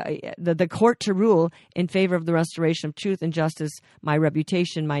the court to rule in favor of the restoration of truth and justice, my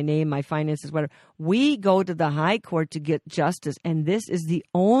reputation, my name, my finances, whatever. We go to the high court to get justice, and this is the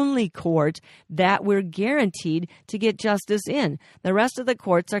only court that we're guaranteed to get justice in. The rest of the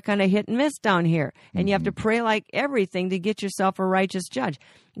courts are kind of hit and miss down here, and you have to pray like everything to get yourself a righteous judge.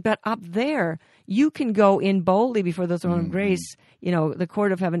 But up there, you can go in boldly before the throne of grace, the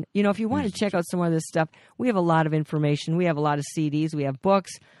court of heaven. If you want to check out some more of this stuff, we have a lot of information. We have a lot of CDs. We have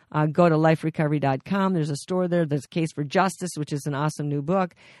books. Go to liferecovery.com. There's a store there. There's Case for Justice, which is an awesome new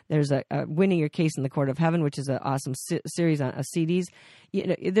book. There's a Winning Your Case in the Court of Heaven, which is an awesome series on CDs.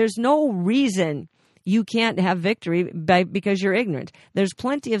 There's no reason you can't have victory because you're ignorant. There's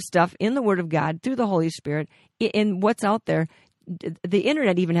plenty of stuff in the Word of God through the Holy Spirit in what's out there. The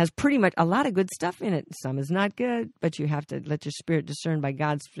internet even has pretty much a lot of good stuff in it. Some is not good, but you have to let your spirit discern by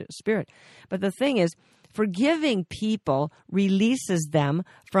God's Spirit. But the thing is, Forgiving people releases them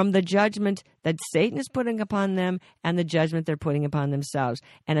from the judgment that Satan is putting upon them and the judgment they're putting upon themselves.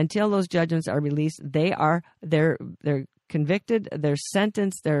 And until those judgments are released, they're convicted, they're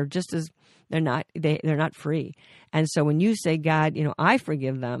sentenced, they're not free. And so when you say, God, I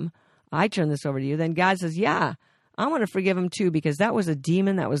forgive them, I turn this over to you, then God says, yeah, I want to forgive them too, because that was a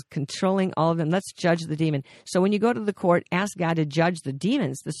demon that was controlling all of them. Let's judge the demon. So when you go to the court, ask God to judge the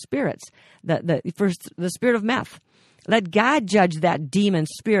demons, the spirits, the spirit of meth. Let God judge that demon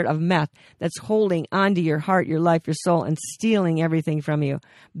spirit of meth that's holding onto your heart, your life, your soul, and stealing everything from you.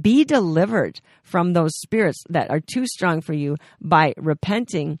 Be delivered from those spirits that are too strong for you by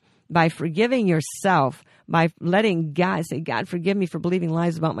repenting, by forgiving yourself, by letting God say, God, forgive me for believing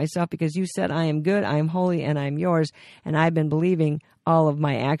lies about myself, because you said I am good, I am holy, and I am yours, and I've been believing all of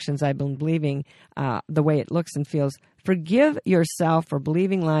my actions. I've been believing the way it looks and feels. Forgive yourself for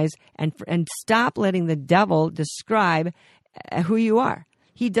believing lies, and stop letting the devil describe who you are.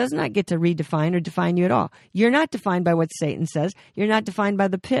 He does not get to redefine or define you at all. You're not defined by what Satan says. You're not defined by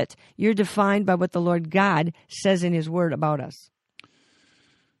the pit. You're defined by what the Lord God says in his word about us.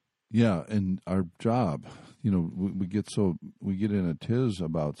 Yeah, and our job, we get in a tiz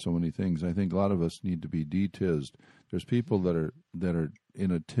about so many things. I think a lot of us need to be de-tizzed. There's people that are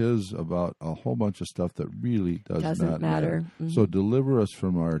in a tiz about a whole bunch of stuff that really doesn't not matter. Mm-hmm. So deliver us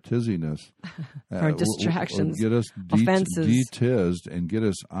from our tizziness, our distractions, get us offenses, de-tizzed, and get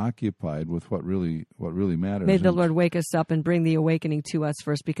us occupied with what really matters. May the Lord wake us up and bring the awakening to us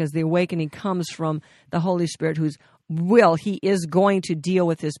first, because the awakening comes from the Holy Spirit, who's He is going to deal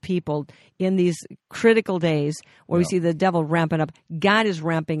with his people in these critical days where we see the devil ramping up. God is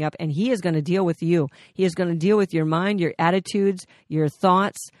ramping up, and he is going to deal with you. He is going to deal with your mind, your attitudes, your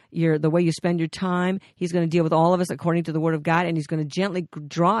thoughts, the way you spend your time. He's going to deal with all of us according to the Word of God, and he's going to gently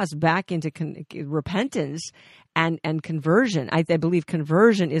draw us back into repentance and conversion. I believe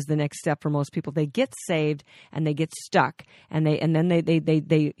conversion is the next step for most people. They get saved and they get stuck, and then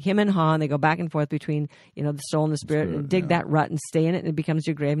they hem and haw, and they go back and forth between the soul and the spirit, and dig that rut and stay in it, and it becomes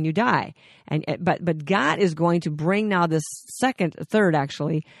your grave and you die. But God is going to bring now this third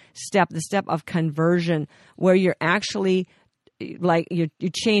step, the step of conversion, where you're actually like you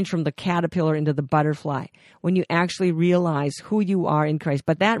change from the caterpillar into the butterfly, when you actually realize who you are in Christ.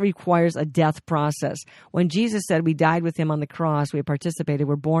 But that requires a death process. When Jesus said we died with him on the cross, we participated,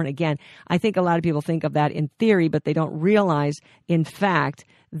 we're born again. I think a lot of people think of that in theory, but they don't realize, in fact,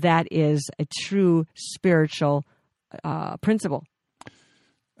 that is a true spiritual principle.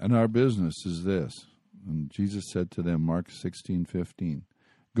 And our business is this. And Jesus said to them, Mark 16:15,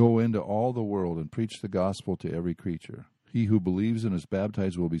 "Go into all the world and preach the gospel to every creature. He who believes and is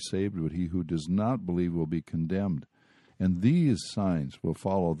baptized will be saved, but he who does not believe will be condemned. And these signs will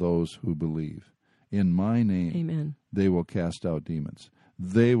follow those who believe. In my name, Amen, they will cast out demons.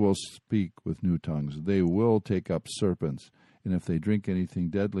 They will speak with new tongues. They will take up serpents. And if they drink anything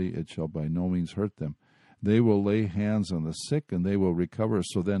deadly, it shall by no means hurt them. They will lay hands on the sick, and they will recover."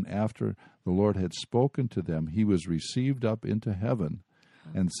 So then, after the Lord had spoken to them, he was received up into heaven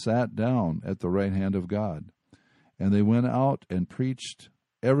and sat down at the right hand of God. And they went out and preached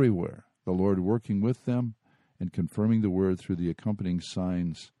everywhere, the Lord working with them and confirming the word through the accompanying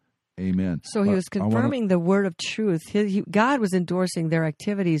signs. Amen. So he was confirming the word of truth. God was endorsing their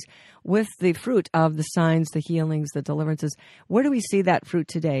activities with the fruit of the signs, the healings, the deliverances. Where do we see that fruit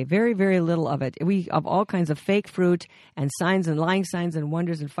today? Very, very little of it. We have all kinds of fake fruit and signs and lying signs and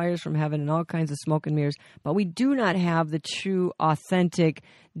wonders and fires from heaven and all kinds of smoke and mirrors. But we do not have the true, authentic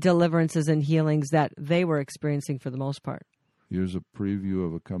deliverances and healings that they were experiencing for the most part. Here's a preview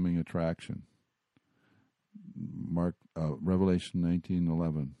of a coming attraction. Revelation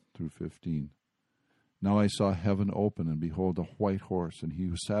 19:11 through 15. "Now I saw heaven open, and behold, a white horse, and he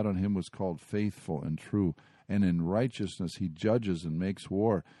who sat on him was called Faithful and True, and in righteousness he judges and makes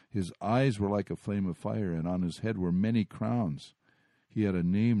war. His eyes were like a flame of fire, and on his head were many crowns. He had a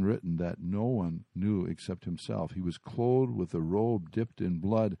name written that no one knew except himself. He was clothed with a robe dipped in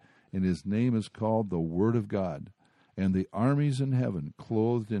blood, and his name is called the Word of God. And the armies in heaven,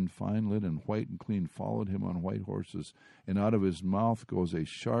 clothed in fine linen, white and clean, followed him on white horses. And out of his mouth goes a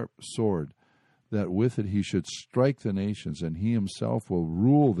sharp sword, that with it he should strike the nations, and he himself will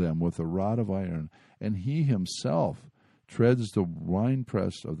rule them with a rod of iron. And he himself treads the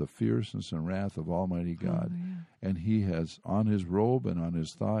winepress of the fierceness and wrath of Almighty God. And he has on his robe and on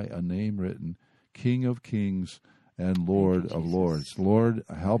his thigh a name written, King of Kings and Lord of Lords." Lord,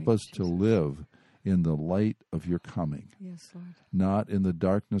 help us to live in the light of your coming, yes, Lord, not in the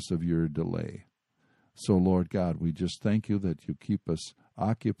darkness of your delay. So, Lord God, we just thank you that you keep us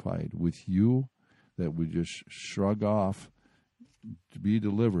occupied with you, that we just shrug off to be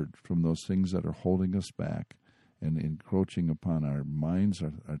delivered from those things that are holding us back and encroaching upon our minds,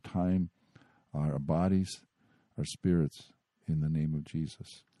 our time, our bodies, our spirits, in the name of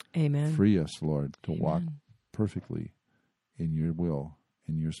Jesus. Amen. Free us, Lord, to Amen. walk perfectly in your will,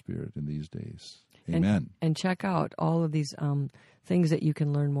 in your spirit in these days. Amen. And check out all of these things that you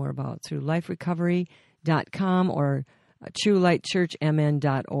can learn more about through liferecovery.com or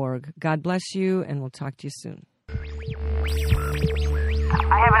truelightchurchmn.org. God bless you, and we'll talk to you soon. I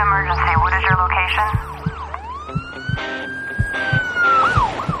have an emergency. What is your location?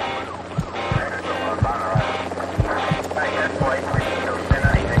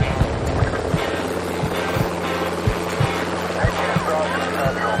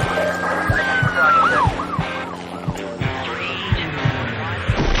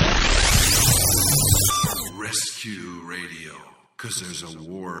 Rescue Radio, because there's a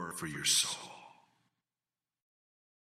war for your soul.